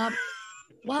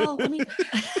 Well, I mean,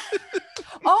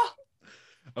 Oh,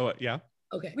 Oh, yeah.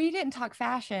 okay. we didn't talk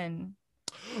fashion.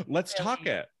 Let's talk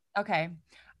it. Okay.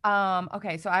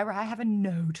 Okay. So I have a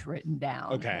note written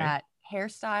down Okay. that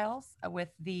hairstyles with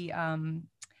the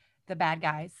bad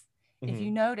guys. If Mhm.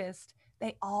 you noticed,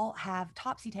 they all have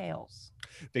topsy tails.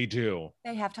 They do.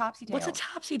 They have topsy tails. What's a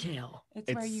topsy tail?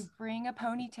 It's where you It's- bring a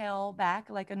ponytail back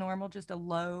like a normal, just a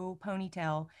low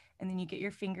ponytail, and then you get your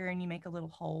finger and you make a little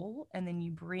hole, and then you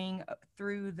bring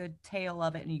through the tail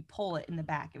of it and you pull it in the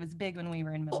back. It was big when we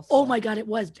were in middle school. Oh my God, it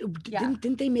was. Yeah.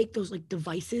 Didn't they make those like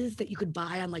devices that you could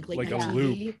buy on like late Like night a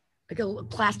TV? loop. Like a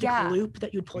plastic Yeah. loop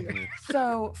that you'd pull your Mhm.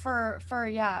 So for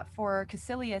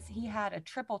Caecilius, he had a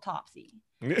triple topsy.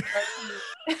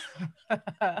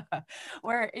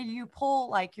 Where you pull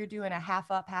like you're doing a half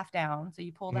up, half down. So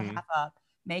you pull the Mhm. half up,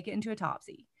 make it into a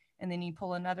topsy. And then you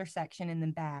pull another section in the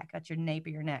back at your nape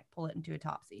of your neck, pull it into a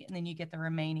topsy. And then you get the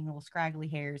remaining little scraggly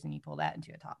hairs and you pull that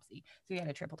into a topsy. So you had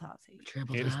a triple topsy.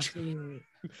 triple It is topsy.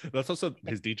 That's also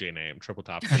his DJ name, Triple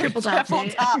Top. Triple Triple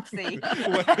topsy. topsy.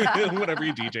 Whatever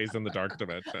he DJs in the dark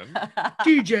dimension.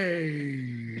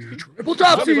 DJ Triple Is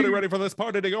Topsy. anybody ready for this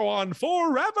party to go on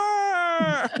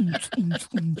forever?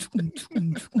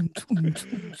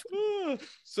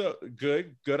 So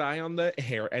good eye on the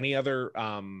hair. Any other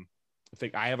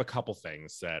thing? I have a couple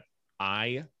things that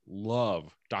I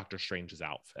love Doctor Strange's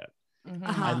outfit. Mhm.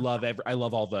 Uh-huh. I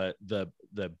love all the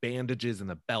bandages and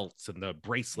the belts and the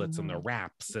bracelets and the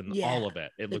wraps and Yeah, all of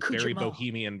it. It the looks very accoutrement.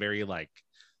 bohemian, very like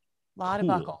Lot of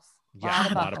cool. buckles. Yeah,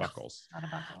 a lot of buckles. buckles. Lot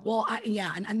of buckles. Well,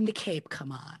 and the cape.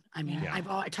 Come on. I mean, Yeah.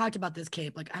 I talked about this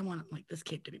cape. Like, I want like this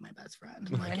cape to be my best friend.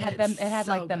 Like, it had it's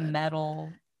like so the good.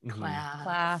 metal Mhm.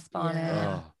 clasp on Yeah. it.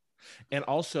 Oh. And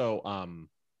also,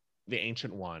 the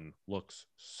Ancient One looks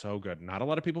so good. Not a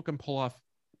lot of people can pull off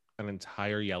an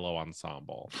entire yellow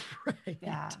ensemble, Right.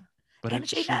 Yeah. but And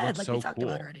she she had, looks like so we talked cool.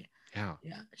 about already. Yeah,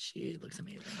 Yeah, she looks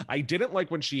amazing. I didn't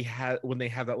like when they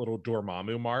had that little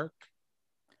Dormammu mark.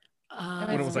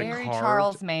 It was, was like, very carved.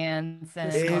 Charles Manson.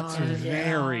 It's It's Yeah.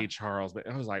 very Charles. But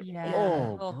I was like, Yeah,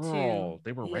 oh, little girl, too.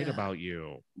 they were right Yeah. about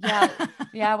you. Yeah,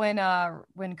 yeah.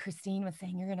 When Christine was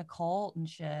saying you're in a cult and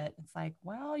shit, it's like,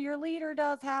 well, your leader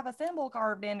does have a symbol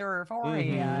carved into her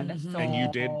forehead. Mhm. And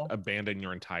you did so- abandon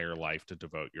your entire life to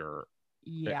devote your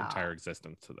yeah. entire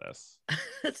existence to this.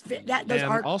 Those And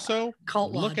are also,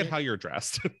 cult look at logic. how you're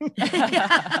dressed.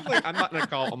 Yeah. Like, I'm not in a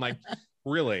cult. I'm like,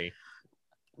 really?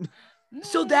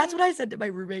 So that's what I said to my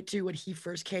roommate too when he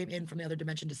first came in from the other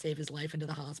dimension to save his life into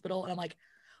the hospital. And I'm like,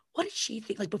 what did she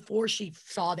think? Like before she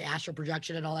saw the astral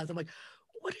projection and all that, I'm like,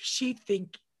 what does she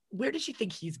think? Where does she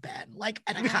think he's been? Like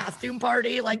at a costume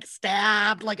party, like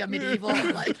stabbed, like a medieval,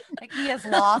 like Like he has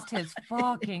lost his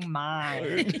fucking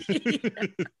mind.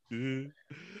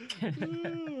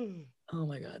 oh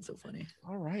my god, so funny.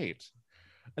 All right.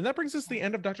 And that brings us to the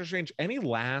end of Doctor Strange. Any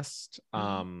last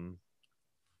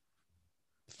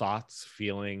thoughts,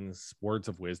 feelings, words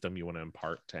of wisdom you want to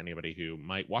impart to anybody who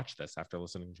might watch this after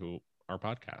listening to our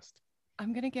podcast?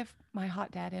 I'm gonna give my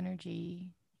hot dad energy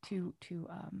to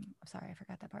sorry, I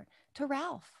forgot that part. To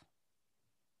Ralph.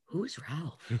 Who's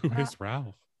Ralph? Who is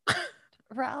Ralph?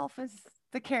 Ralph is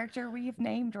the character we've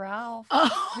named Ralph,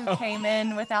 Oh, who came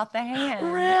in without the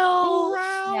hand. Ralph.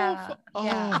 Yeah,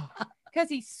 yeah. Oh. Because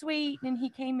he's sweet and he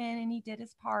came in and he did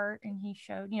his part and he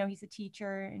showed, he's a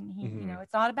teacher and he, Mhm.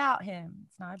 it's not about him.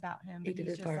 It's not about him. He But did he's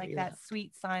his just part, like yeah. that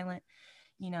sweet, silent,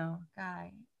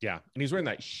 guy. Yeah. And he's wearing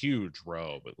that huge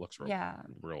robe. It looks real. Yeah.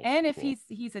 real And if cool.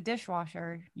 he's a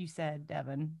dishwasher, you said,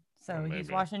 Devin. So Oh, he's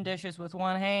maybe. washing dishes with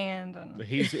one hand. And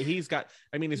He's got he's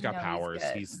got He's powers.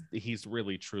 good. He's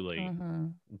really truly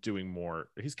Mhm. doing more.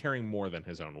 He's carrying more than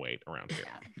his own weight around here,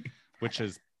 Yeah. which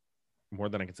is more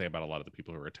than I can say about a lot of the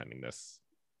people who are attending this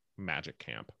magic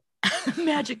camp.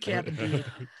 Magic camp indeed.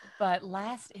 But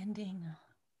last ending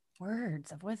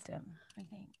words of wisdom, I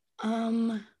think.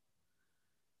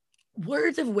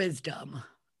 Words of wisdom.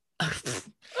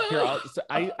 Here,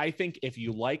 I think if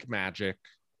you like magic,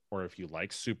 or if you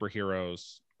like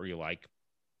superheroes, or you like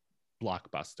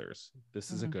blockbusters,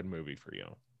 this is a Mhm. good movie for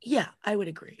you. Yeah, I would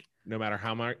agree. No matter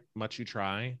how much you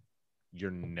try,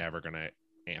 you're never going to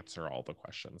answer all the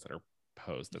questions that are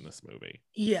posed in this movie.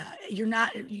 Yeah, you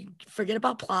forget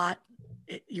about plot.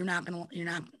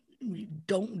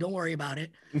 Don't worry about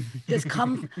it. Just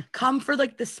come for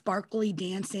like the sparkly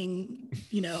dancing,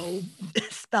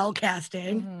 spell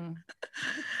casting.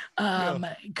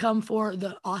 Come for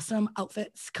the awesome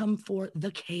outfits. Come for the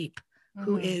Cape,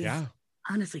 who is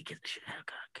honestly gives a shit out of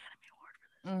Academy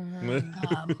Award for this.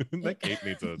 That Cape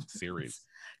needs a series.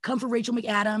 Come for Rachel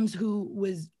McAdams, who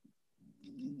was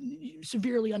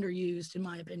severely underused in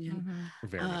my opinion.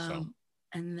 Very so.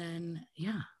 And then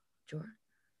George.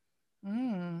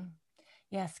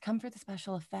 Yes, come for the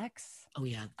special effects. Oh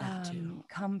yeah, that too.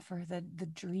 Come for the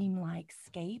dreamlike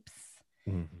scapes.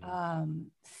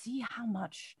 See how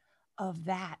much of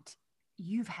that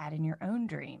you've had in your own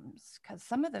dreams, because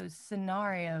some of those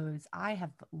scenarios I have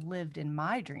lived in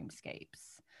my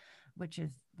dreamscapes, which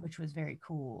was very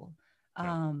cool.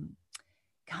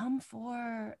 Come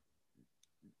for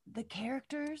the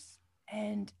characters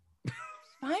and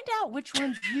find out which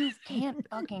ones you can't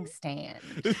fucking stand.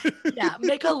 Yeah,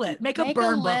 make a list. Make a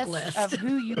burn book list of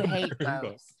who you hate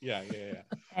most. Yeah.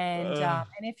 And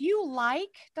if you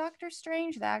like Doctor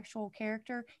Strange, the actual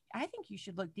character, I think you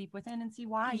should look deep within and see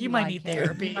why you might need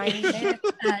therapy. You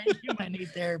might need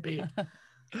therapy.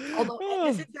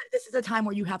 Although this is a time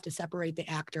where you have to separate the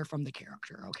actor from the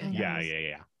character. Okay.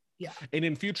 Yeah. And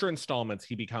in future installments,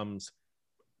 he becomes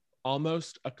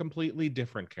almost a completely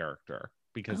different character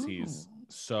because he's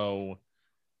so.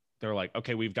 They're like,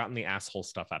 okay, we've gotten the asshole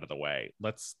stuff out of the way.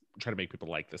 Let's try to make people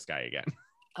like this guy again.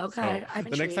 Okay. So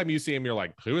the next time you see him, you're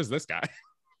like, who is this guy?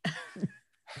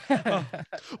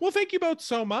 Well, thank you both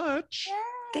so much. Yeah.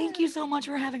 Thank you so much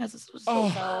for having us. This was so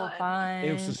fun.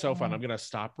 It was just so fun. I'm going to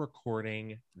stop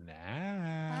recording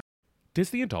now.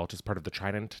 Disney Adult is part of the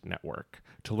Trident Network.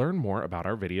 To learn more about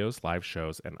our videos, live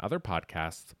shows, and other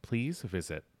podcasts, please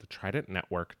visit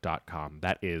thetridentnetwork.com.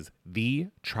 That is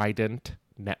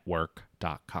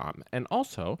thetridentnetwork.com. And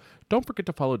also, don't forget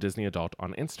to follow Disney Adult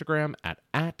on Instagram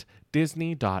at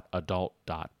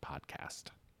disney.adult.podcast.